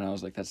here, and I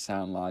was like, that's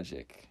sound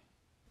logic,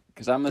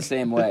 because I'm the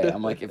same way.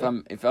 I'm like, if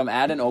I'm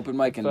at an open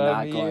mic and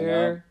not going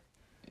up,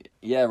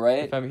 yeah,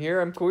 right. If I'm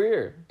here, I'm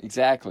queer.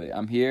 Exactly,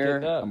 I'm here,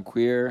 I'm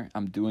queer,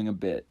 I'm doing a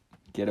bit.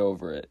 Get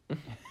over it.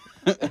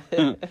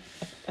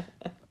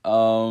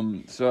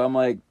 So I'm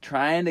like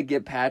trying to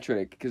get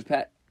Patrick, because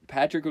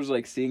Patrick was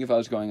like seeing if I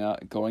was going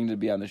to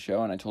be on the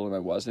show, and I told him I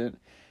wasn't.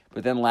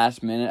 But then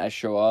last minute I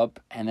show up,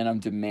 and then I'm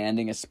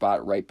demanding a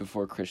spot right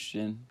before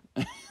Christian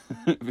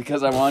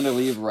because I wanted to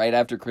leave right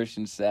after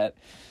Christian's set,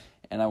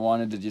 and I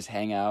wanted to just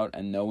hang out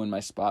and know when my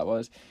spot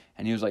was.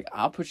 And he was like,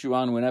 I'll put you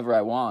on whenever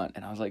I want.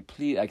 And I was like,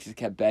 please. I just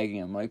kept begging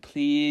him, like,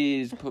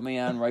 please put me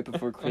on right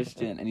before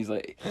Christian. And he's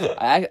like,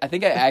 I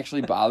think I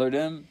actually bothered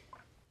him.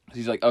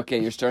 He's like, okay,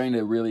 you're starting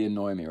to really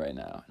annoy me right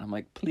now. And I'm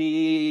like,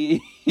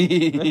 please,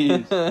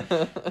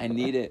 I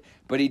need it.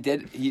 But he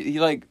did, he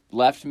like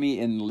left me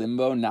in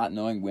limbo, not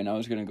knowing when I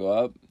was going to go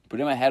up. But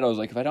in my head, I was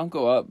like, if I don't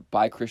go up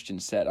by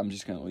Christian's set, I'm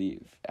just going to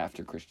leave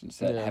after Christian's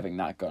set, having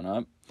not gone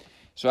up.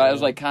 So I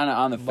was like kind of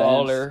on the fence.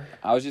 Baller.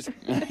 I was just,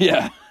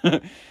 yeah.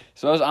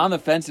 So I was on the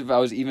fence if I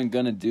was even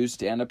going to do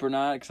stand-up or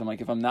not. Because I'm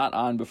like, if I'm not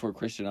on before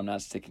Christian, I'm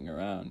not sticking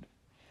around.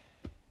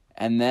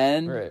 And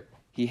then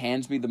he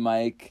hands me the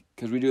mic,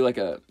 because we do like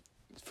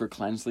for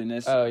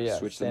cleanliness. Oh, yeah,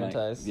 switch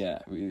sanitize. The mic. Yeah,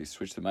 we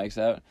switch the mics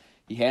out.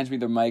 He hands me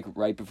the mic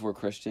right before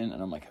Christian,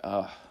 and I'm like,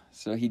 oh.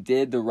 So he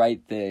did the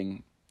right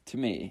thing to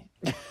me.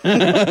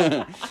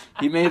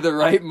 He made the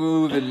right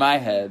move in my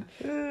head,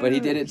 but he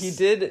did it.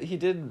 He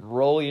did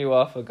roll you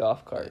off a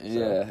golf cart.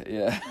 So.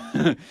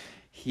 Yeah.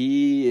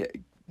 He's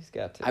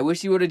got to. I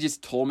wish he would have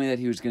just told me that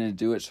he was going to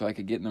do it so I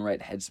could get in the right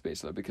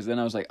headspace, though, because then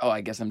I was like, oh,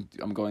 I guess I'm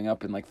going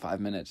up in like 5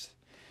 minutes.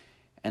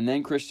 And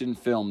then Christian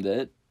filmed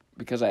it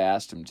because I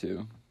asked him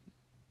to.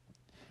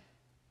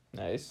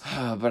 Nice.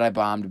 But I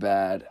bombed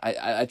bad.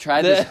 I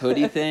tried this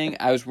hoodie thing.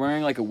 I was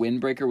wearing like a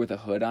windbreaker with a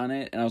hood on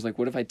it, and I was like,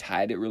 what if I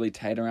tied it really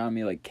tight around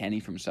me like Kenny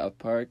from South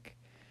Park?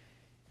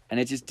 And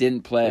it just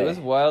didn't play. It was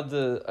wild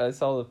I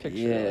saw the picture.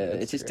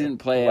 Yeah, it just didn't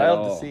play at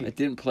all. To see. It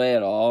didn't play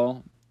at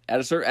all.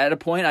 At a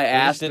point, I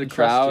asked the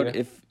crowd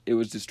if it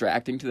was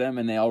distracting to them,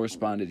 and they all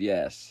responded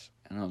yes.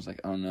 And I was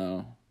like, oh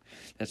no.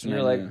 That's when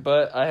you're like,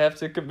 but I have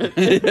to commit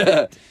to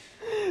it.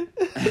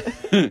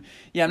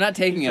 Yeah, I'm not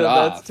taking it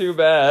off. That's too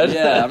bad.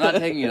 Yeah, I'm not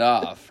taking it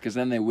off because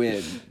then they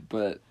win.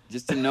 But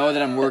just to know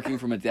that I'm working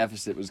from a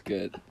deficit was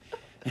good.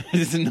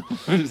 just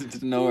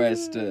to know where I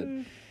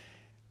stood.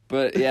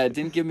 But yeah, it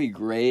didn't give me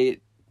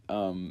great.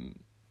 How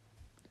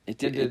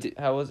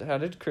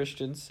did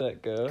Christian's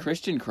set go?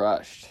 Christian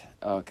crushed.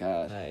 Oh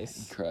god,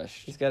 nice. He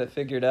crushed. He's got it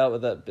figured out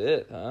with that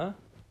bit, huh?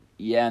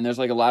 Yeah, and there's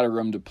like a lot of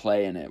room to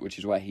play in it, which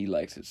is why he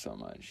likes it so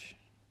much.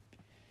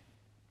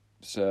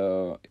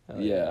 So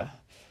yeah.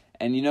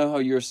 And you know how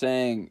you were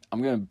saying,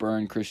 I'm going to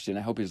burn Christian. I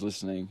hope he's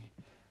listening.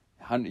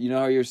 You know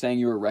how you were saying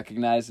you were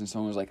recognized and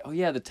someone was like, oh,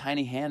 yeah, the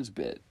tiny hands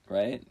bit,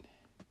 right?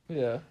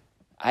 Yeah.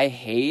 I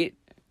hate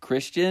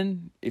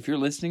Christian. If you're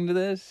listening to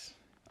this,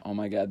 oh,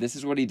 my God, this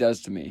is what he does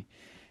to me.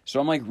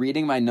 So I'm, like,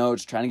 reading my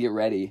notes, trying to get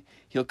ready.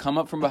 He'll come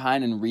up from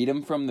behind and read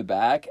them from the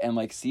back and,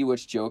 like, see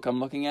which joke I'm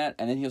looking at.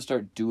 And then he'll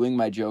start doing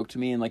my joke to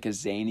me in, like, a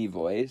zany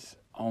voice.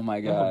 Oh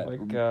my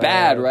god.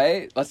 Bad,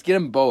 right? Let's get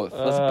them both.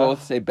 Let's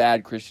both say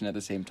bad Christian at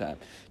the same time.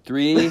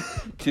 3,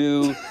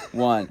 2,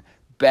 1.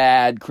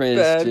 Bad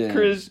Christian. Bad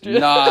Christian.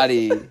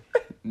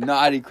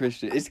 Naughty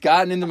Christian. It's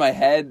gotten into my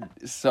head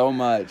so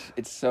much.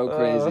 It's so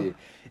crazy.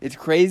 It's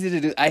crazy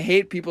to do. I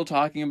hate people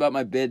talking about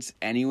my bits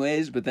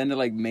anyways, but then to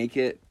like make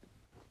it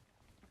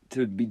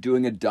to be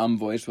doing a dumb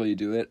voice while you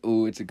do it.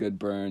 Ooh, it's a good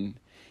burn.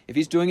 If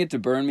he's doing it to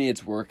burn me,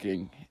 it's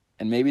working.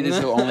 And maybe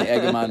this will only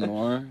egg him on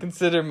more.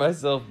 Consider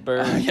myself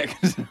burned. Yeah,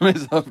 consider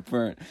myself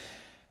burnt.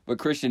 But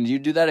Christian, you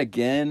do that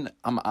again,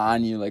 I'm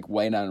on you like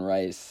white on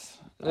rice.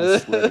 I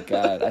swear to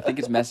God. I think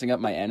it's messing up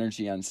my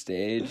energy on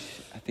stage.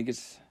 I think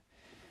it's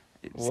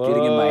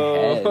getting in my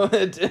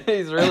head.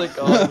 He's really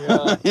calling you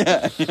out.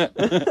 Yeah.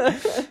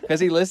 Because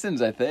he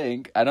listens, I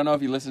think. I don't know if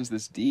he listens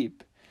this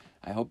deep.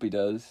 I hope he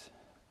does.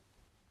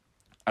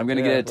 I'm going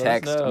to get a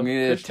text. I'm going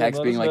to get a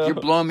text being like, you're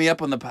blowing me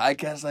up on the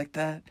podcast like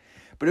that?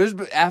 But it was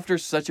after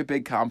such a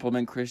big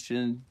compliment,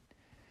 Christian.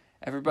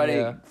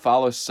 Everybody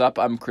follow Sup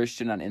I'm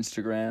Christian on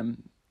Instagram.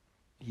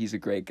 He's a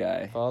great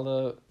guy.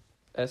 Follow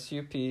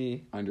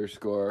SUP_.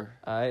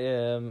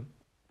 IM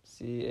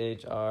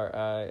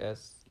CHRISTA.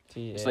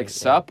 It's like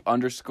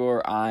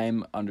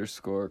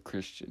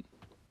Sup_I'm_Christian.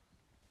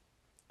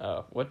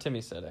 Oh, what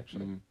Timmy said,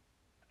 actually.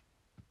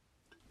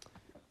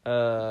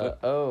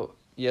 Mm-hmm.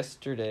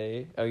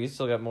 Yesterday. Oh, you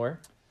still got more?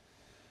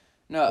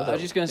 No, I was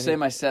just going to say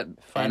my set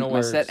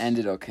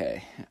ended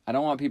okay. I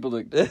don't want people to...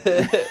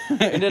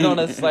 Ended on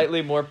a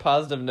slightly more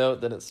positive note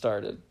than it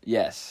started.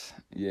 Yes.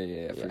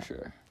 Yeah, for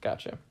sure.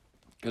 Gotcha.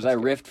 Because I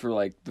riffed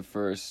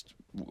for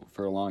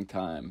for a long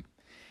time.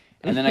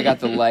 And then I got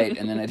the light,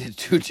 and then I did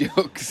 2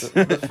 jokes.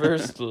 The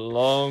first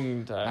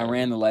long time. I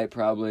ran the light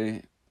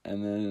probably,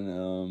 and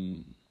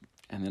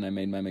then I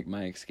made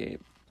my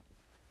escape.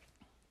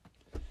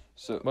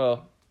 So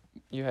well,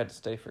 you had to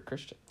stay for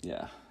Christian.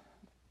 Yeah.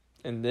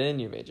 And then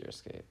you made your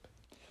escape.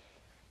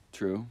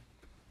 True.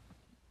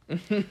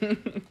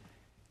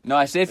 No,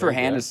 I stayed for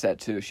Hannah's set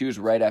too. She was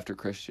right after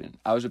Christian.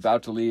 I was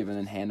about to leave, and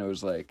then Hannah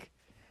was like,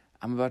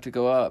 "I'm about to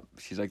go up."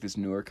 She's like this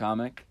newer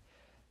comic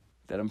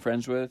that I'm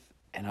friends with.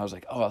 And I was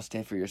like, oh, I'll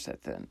stay for your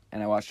set then.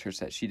 And I watched her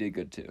set. She did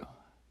good, too.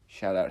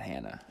 Shout out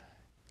Hannah.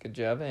 Good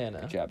job,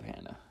 Hannah. Good job,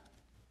 Hannah.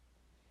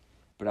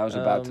 But I was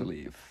about to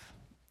leave.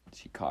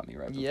 She caught me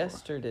right before.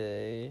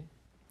 Yesterday,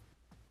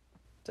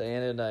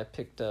 Diana and I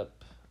picked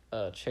up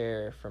a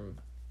chair from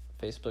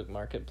Facebook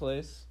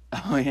Marketplace.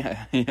 Oh,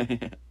 yeah.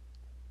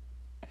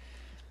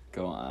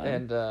 Go on.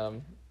 And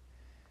the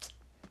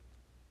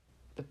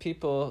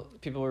people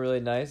were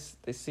really nice.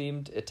 They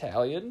seemed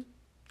Italian.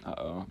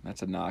 Uh-oh.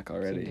 That's a knock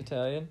already. Seemed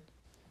Italian.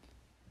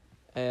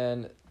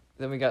 And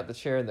then we got the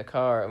chair in the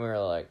car, and we were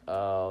like,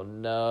 oh,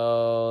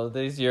 no,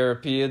 these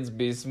Europeans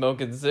be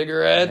smoking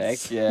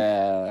cigarettes. Heck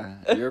yeah.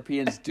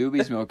 Europeans do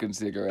be smoking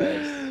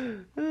cigarettes.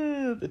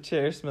 The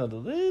chair smelled a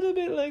little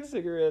bit like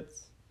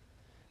cigarettes.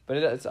 But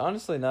it's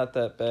honestly not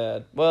that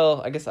bad.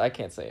 Well, I guess I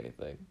can't say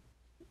anything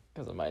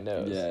because of my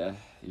nose. Yeah.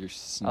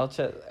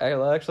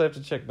 I'll actually have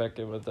to check back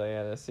in with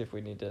Diana, see if we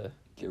need to...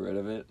 Get rid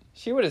of it?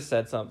 She would have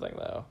said something,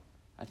 though.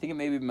 I think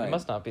it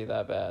must not be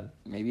that bad.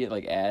 Maybe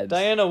it adds.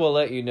 Diana will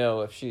let you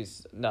know if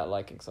she's not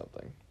liking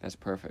something. That's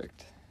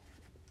perfect.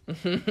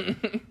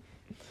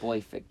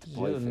 Perfect.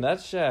 She's not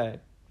shy.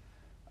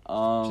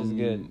 Which is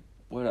good.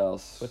 What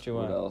else? What you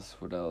want?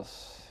 What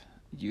else?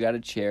 You got a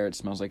chair. It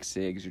smells like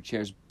cigs. Your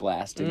chair's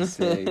blasting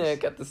cigs. I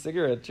got the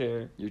cigarette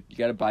chair. You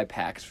got to buy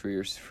packs for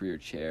your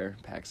chair.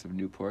 Packs of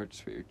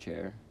Newports for your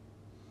chair.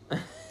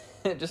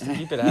 Just to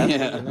keep it happy,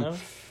 you know?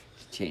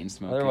 Chain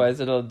smoking. Otherwise,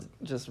 it'll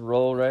just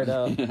roll right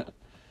out. Yeah.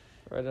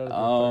 Right out of the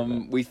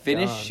apartment. We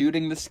finished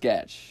shooting the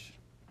sketch.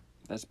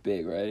 That's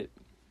big, right?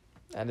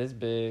 That is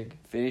big.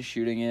 Finished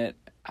shooting it.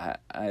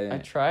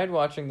 I tried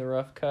watching the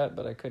rough cut,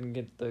 but I couldn't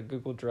get the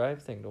Google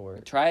Drive thing to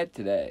work. Try it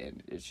today,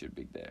 and it should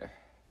be there.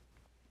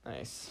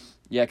 Nice.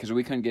 Yeah, because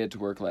we couldn't get it to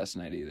work last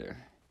night either.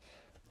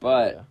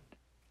 But yeah.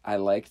 I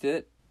liked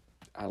it.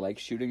 I like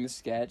shooting the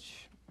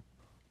sketch.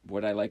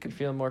 What I like... You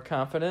feel more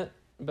confident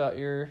about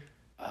your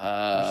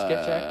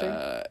sketch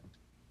acting?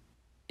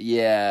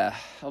 Yeah,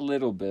 a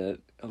little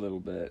bit.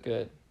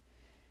 Good.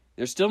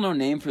 There's still no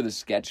name for the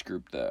sketch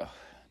group, though.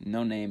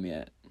 No name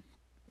yet.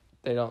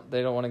 They don't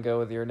want to go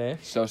with your name?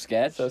 So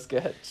Sketch? So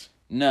Sketch.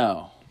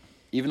 No.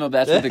 Even though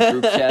that's what the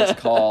group chat's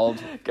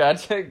called.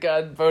 Got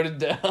voted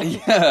down.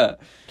 Yeah.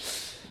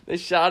 They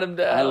shot him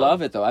down. I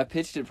love it, though. I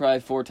pitched it probably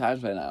 4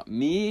 times by now.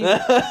 Me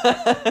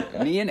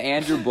and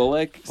Andrew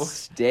Bullock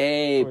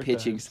stay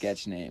pitching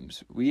sketch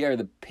names. We are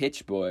the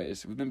pitch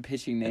boys. We've been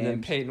pitching names. And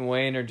then Peyton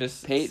Wayne are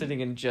just sitting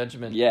in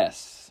judgment.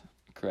 Yes.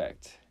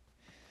 Correct.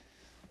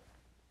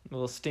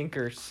 Little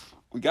stinkers.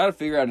 We got to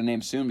figure out a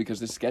name soon because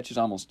this sketch is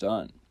almost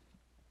done.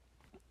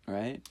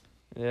 Right?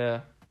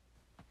 Yeah.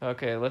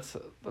 Okay, let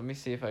me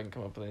see if I can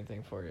come up with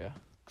anything for you.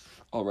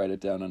 I'll write it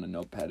down on a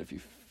notepad if you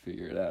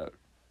figure it out.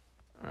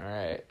 All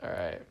right.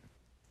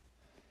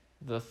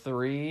 The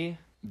 3.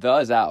 The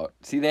is out.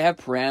 See, they have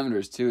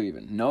parameters too.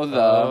 Even no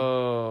the.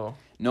 Oh.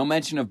 No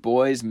mention of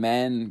boys,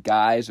 men,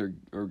 guys, or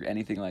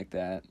anything like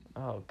that.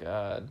 Oh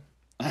God.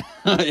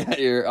 Yeah,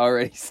 you're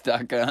already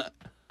stuck.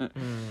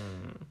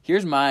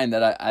 Here's mine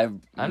that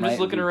I'm just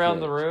looking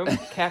around the room.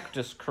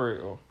 Cactus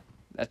Crew.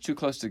 That's too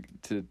close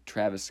to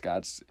Travis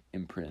Scott's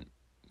imprint.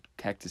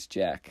 Cactus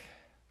Jack.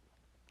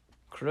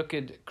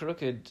 Crooked.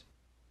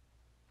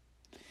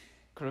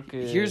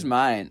 Here's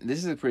mine. This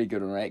is a pretty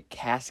good one, right?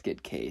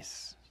 Casket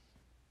Case.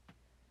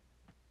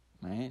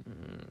 Right?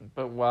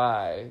 But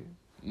why?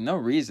 No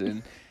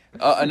reason.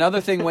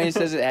 Another thing Wayne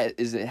says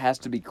is it has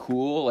to be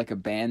cool, like a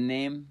band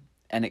name.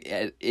 And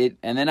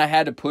and then I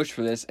had to push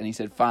for this, and he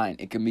said, fine,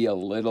 it can be a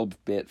little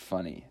bit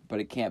funny, but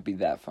it can't be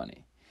that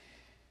funny.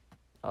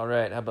 All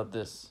right, how about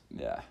this?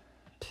 Yeah.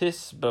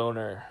 Piss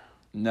Boner.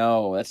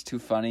 No, that's too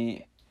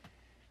funny.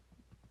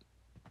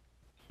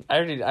 I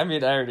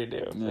already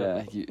do.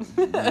 Yeah,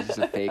 that's just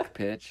a fake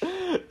pitch.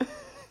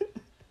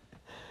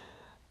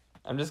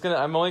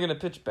 I'm only gonna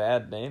pitch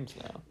bad names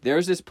now.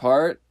 There's this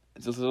part,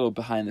 it's a little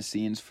behind the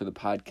scenes for the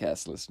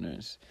podcast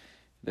listeners.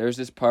 There's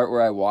this part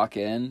where I walk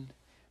in,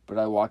 but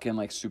I walk in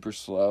like super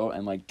slow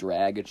and like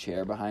drag a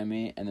chair behind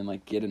me and then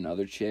like get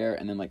another chair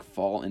and then like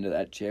fall into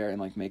that chair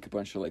and like make a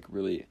bunch of like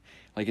really,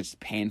 like it's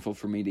painful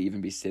for me to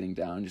even be sitting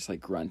down, just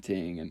like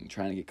grunting and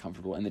trying to get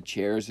comfortable. And the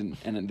chairs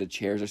and the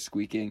chairs are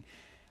squeaking.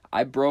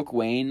 I broke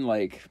Wayne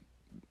like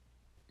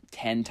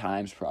 10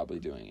 times probably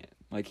doing it.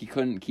 Like he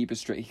couldn't keep a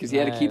straight, because he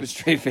had to keep a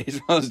straight face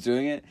while I was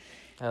doing it.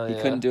 Hell he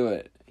yeah. couldn't do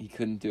it.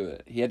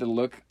 He had to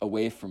look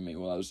away from me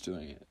while I was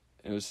doing it.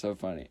 It was so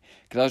funny.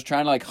 Because I was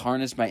trying to like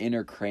harness my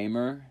inner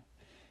Kramer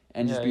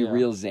and just be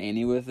real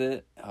zany with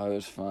it. Oh, it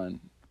was fun.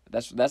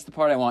 That's the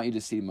part I want you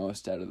to see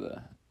most out of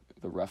the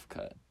rough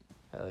cut.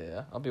 Hell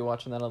yeah. I'll be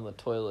watching that on the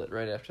toilet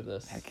right after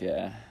this. Heck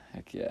yeah.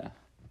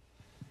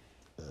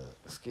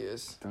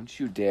 Excuse. Don't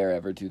you dare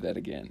ever do that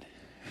again.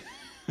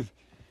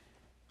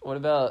 What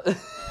about...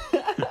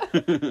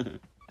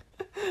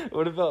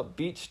 What about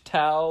Beach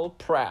Towel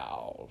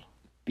Prowl?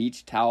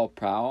 Beach Towel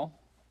Prowl?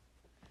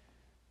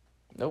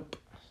 Nope.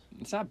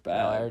 It's not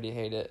bad. No, I already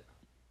hate it.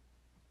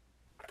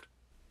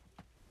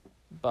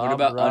 Bob what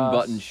about Ross,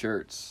 unbuttoned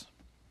shirts?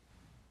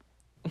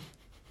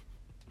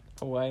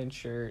 Hawaiian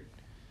shirt.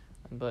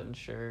 Unbuttoned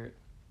shirt.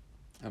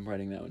 I'm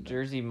writing that one down.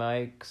 Jersey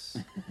Mike's.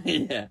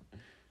 Yeah.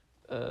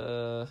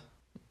 What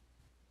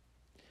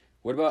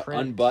about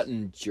Print.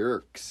 unbuttoned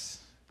jerks?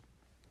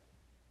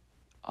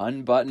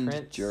 Unbuttoned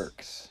Prince.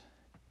 jerks.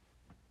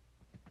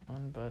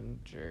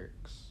 Unbuttoned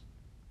jerks.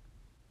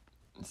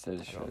 Instead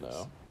of shirts. I don't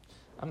know.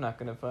 I'm not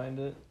going to find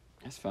it.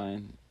 That's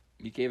fine.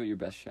 You gave it your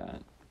best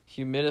shot.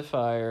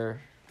 Humidifier.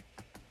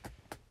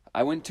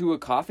 I went to a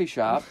coffee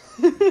shop.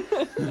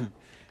 The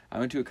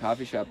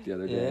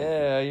other day.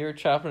 Yeah, you were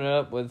chopping it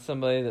up with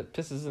somebody that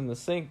pisses in the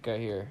sink, I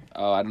hear.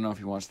 Oh, I don't know if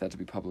he wants that to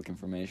be public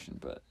information,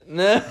 but...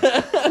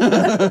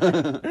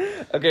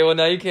 Okay, well,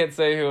 now you can't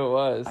say who it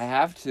was. I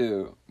have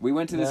to. We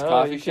went to this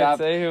coffee shop. You can't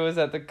say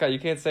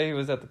who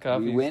was at the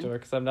coffee store,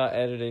 because I'm not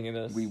editing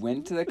this. We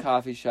went to the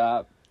coffee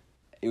shop.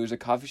 It was a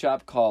coffee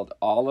shop called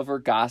Oliver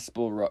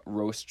Gospel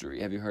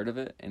Roastery. Have you heard of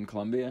it in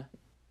Columbia?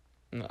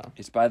 No.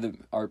 It's by the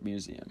Art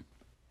Museum.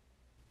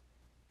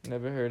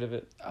 Never heard of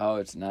it. Oh,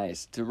 it's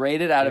nice. To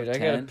rate it out of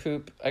 10.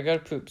 I gotta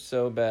poop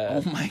so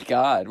bad. Oh my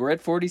god. We're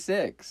at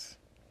 46.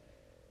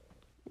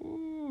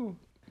 Ooh.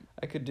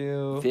 I could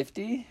do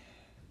 50?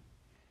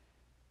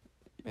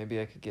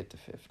 Maybe I could get to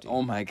 50.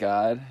 Oh my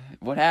god.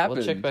 What happened?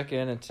 We'll check back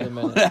in 2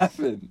 minutes. What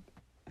happened?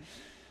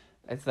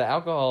 It's the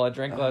alcohol I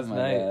drank last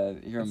night.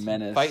 God. You're a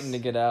menace. Fighting to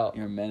get out.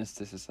 You're a menace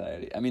to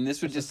society. I mean,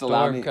 this would There's just a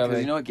allow storm me... Because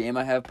coming. you know what game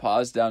I have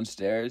paused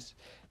downstairs?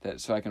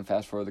 So I can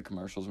fast forward the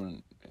commercials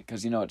when...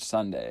 Because you know it's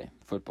Sunday.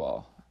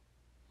 Football.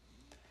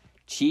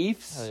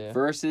 Chiefs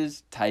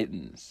versus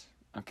Titans.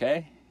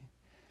 Okay?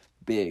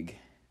 Big.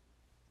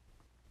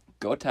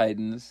 Go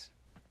Titans.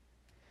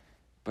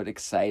 But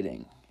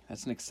exciting.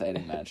 That's an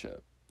exciting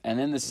matchup. And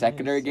then the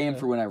secondary game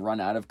for when I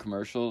run out of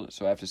commercial,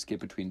 so I have to skip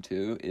between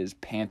two, is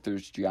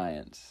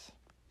Panthers-Giants.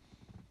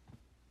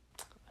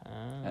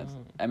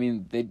 I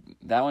mean,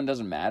 that one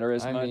doesn't matter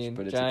as much,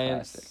 but it's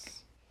Giants, a classic.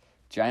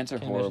 Giants are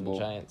horrible. The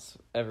Giants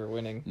ever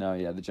winning. No,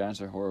 yeah, the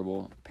Giants are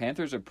horrible.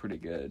 Panthers are pretty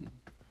good.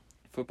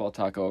 Football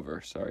talk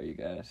over. Sorry, you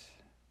guys.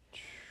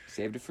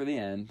 Saved it for the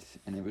end,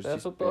 and it was that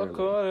just football barely.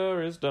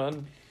 quarter is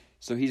done.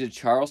 So he's a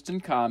Charleston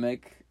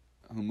comic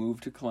who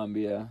moved to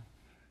Columbia.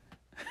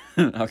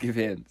 I'll give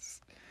hints.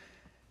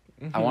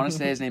 I want to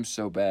say his name's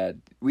so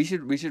bad. We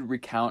should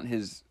recount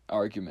his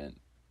argument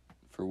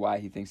for why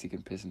he thinks he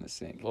can piss in the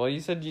sink. Well, you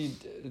said you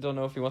don't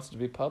know if he wants it to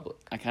be public.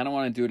 I kind of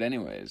want to do it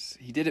anyways.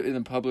 He did it in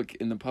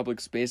the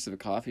public space of a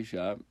coffee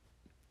shop.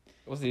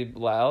 Was he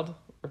loud?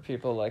 Or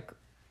people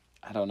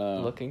I don't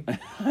know. Looking?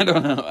 I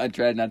don't know. I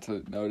tried not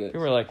to notice.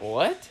 People were like,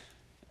 what?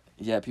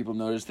 Yeah, people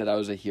noticed that I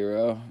was a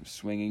hero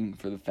swinging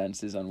for the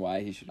fences on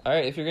why he should... All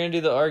right, if you're going to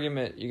do the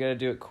argument, you got to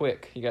do it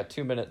quick. You got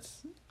 2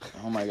 minutes.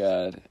 Oh my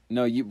god.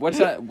 No, what's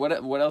that?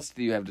 What else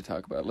do you have to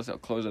talk about? Let's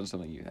close on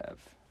something you have.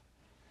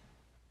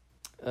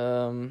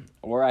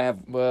 Or I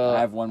have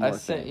one more I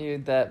sent you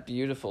that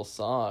beautiful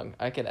song.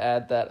 I could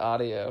add that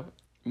audio.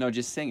 No,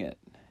 just sing it.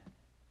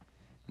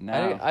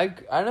 No. I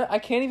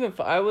can't even...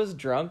 I was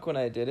drunk when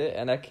I did it,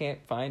 and I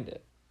can't find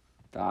it.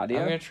 The audio?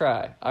 I'm going to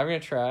try.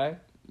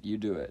 You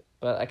do it.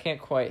 But I can't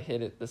quite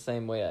hit it the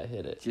same way I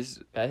hit it.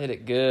 Just... I hit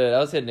it good. I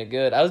was hitting it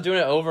good. I was doing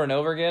it over and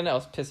over again. I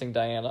was pissing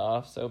Diana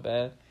off so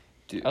bad.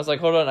 Dude. I was like,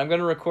 hold on, I'm going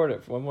to record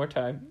it one more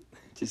time.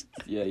 Just,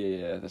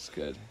 yeah, that's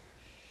good.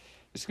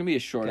 It's going to be a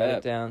short Got app.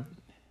 it down.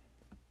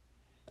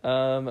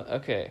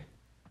 Okay.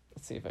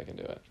 Let's see if I can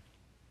do it.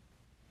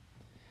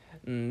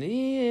 In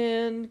the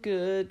end,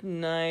 good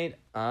night,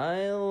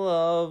 I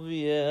love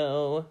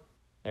you.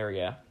 There we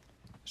go.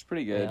 It's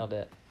pretty good. Nailed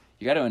it.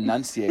 You got to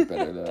enunciate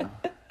better, though.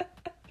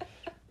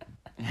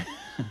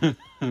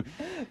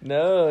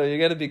 No, you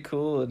got to be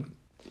cool and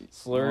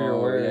slur your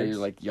words. Yeah, you're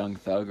like Young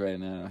Thug right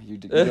now. You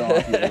don't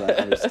want people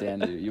to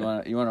understand you. You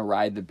want to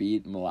ride the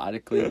beat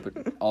melodically,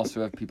 but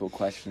also have people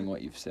questioning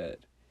what you've said.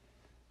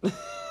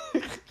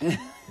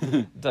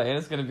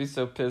 Diana's gonna be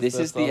so pissed. This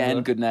is the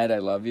end. Good night. I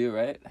love you.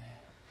 Right.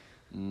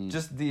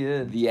 Just the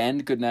end. The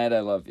end. Good night.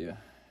 I love you.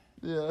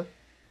 Yeah.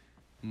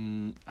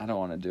 I don't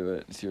want to do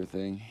it. It's your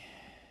thing.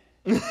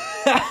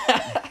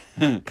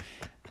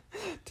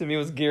 Timmy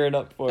was gearing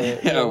up for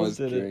it. I was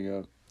gearing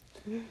up.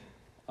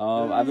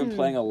 I've been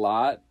playing a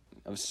lot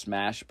of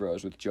Smash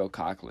Bros with Joe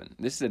Coughlin.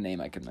 This is a name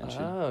I could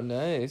mention. Oh,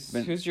 nice.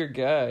 Who's your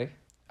guy?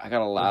 I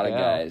got a lot of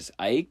guys.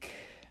 Ike.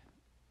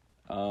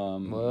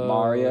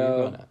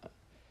 Mario.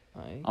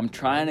 I'm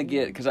trying to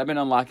get, because I've been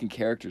unlocking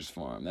characters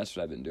for him. That's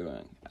what I've been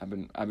doing. I've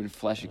been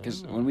fleshing,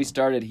 because when we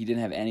started, he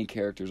didn't have any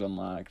characters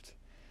unlocked.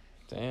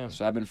 Damn.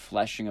 So I've been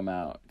fleshing them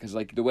out. Because,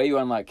 like, the way you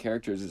unlock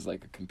characters is,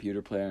 like, a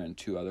computer player and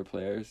 2 other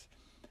players.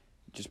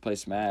 Just play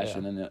Smash,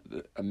 and then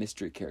a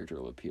mystery character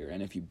will appear.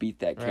 And if you beat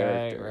that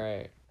character...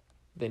 Right.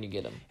 Then you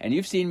get him. And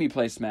you've seen me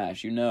play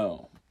Smash. You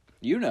know.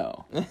 You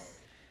know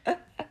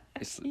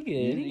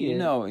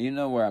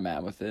where I'm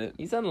at with it.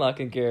 He's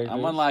unlocking characters.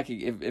 I'm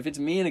unlocking... If it's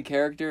me and a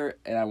character,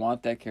 and I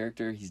want that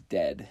character, he's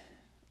dead.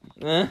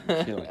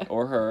 Killing.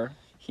 Or her.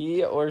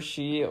 He or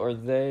she or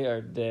they are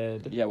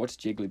dead. Yeah, what's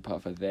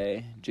Jigglypuff? Are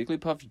they?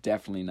 Jigglypuff's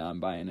definitely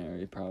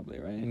non-binary, probably,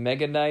 right?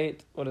 Mega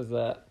Knight? What is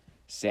that?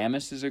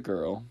 Samus is a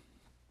girl,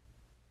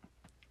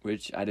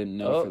 which I didn't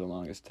know for the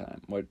longest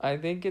time. What? I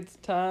think it's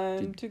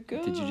time to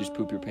go. Did you just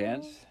poop your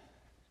pants?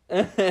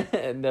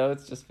 No,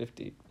 it's just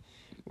 50.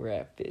 We're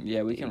at 50.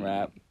 Yeah, we can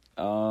wrap.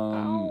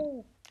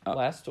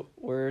 Last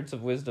words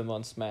of wisdom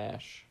on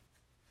Smash.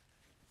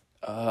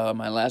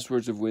 My last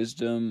words of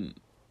wisdom...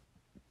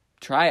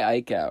 Try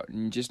Ike out,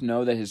 and just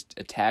know that his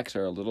attacks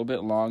are a little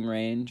bit long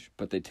range,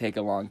 but they take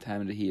a long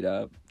time to heat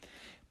up.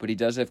 But he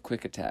does have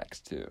quick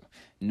attacks, too.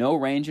 No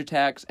range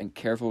attacks, and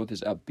careful with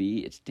his up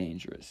B, it's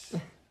dangerous.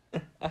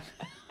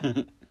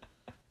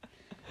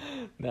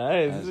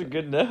 Nice, these are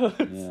good notes.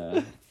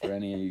 Yeah, for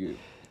any of you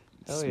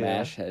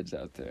Smash heads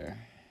out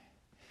there.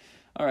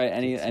 All right,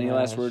 any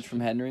last words from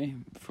Henry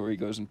before he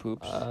goes and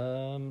poops?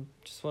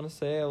 Just want to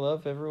say I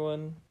love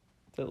everyone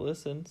that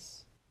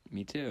listens.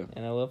 Me too.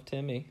 And I love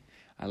Timmy.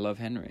 I love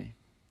Henry.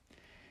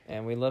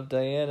 And we love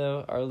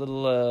Diana, our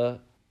little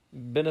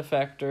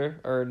benefactor.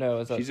 Or no,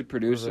 is that... She's a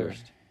producer.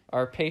 Reversed?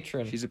 Our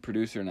patron. She's a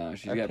producer now.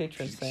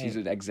 She's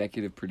an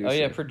executive producer. Oh,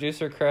 yeah,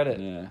 producer credit.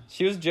 Yeah.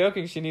 She was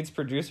joking she needs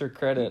producer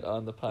credit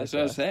on the podcast. That's what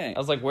I was saying. I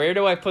was like, where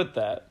do I put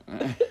that?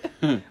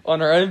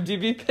 On our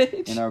IMDb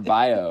page? In our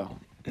bio.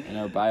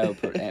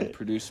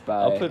 Produced by...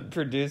 I'll put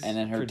produce... And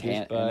then her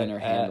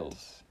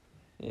handles.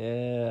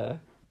 Yeah.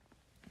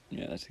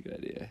 Yeah, that's a good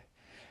idea.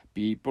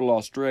 People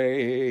are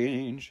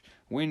strange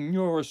when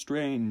you're a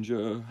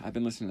stranger. I've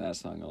been listening to that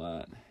song a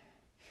lot.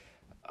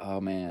 Oh,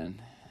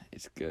 man.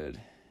 It's good.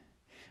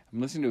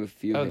 I'm listening to a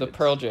few hits. The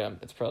Pearl Jam.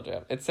 It's Pearl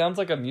Jam. It sounds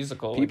like a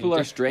musical. People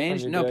Are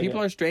Strange? No,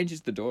 People Are Strange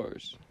is The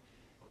Doors.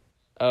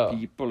 Oh.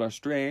 People are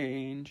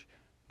strange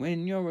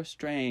when you're a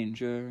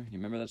stranger. You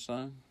remember that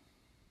song?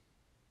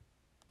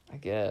 I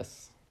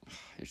guess.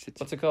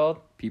 What's it called?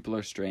 People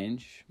Are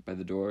Strange by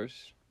The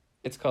Doors.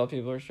 It's called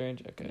People Are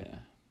Strange? Okay. Yeah.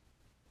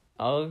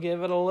 I'll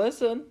give it a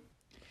listen.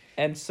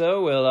 And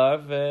so will our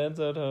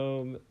fans at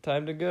home.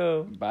 Time to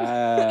go. Bye.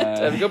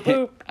 Time to go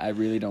poop. I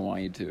really don't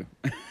want you to.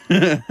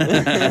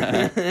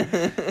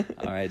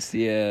 All right,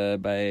 see ya.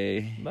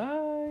 Bye.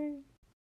 Bye.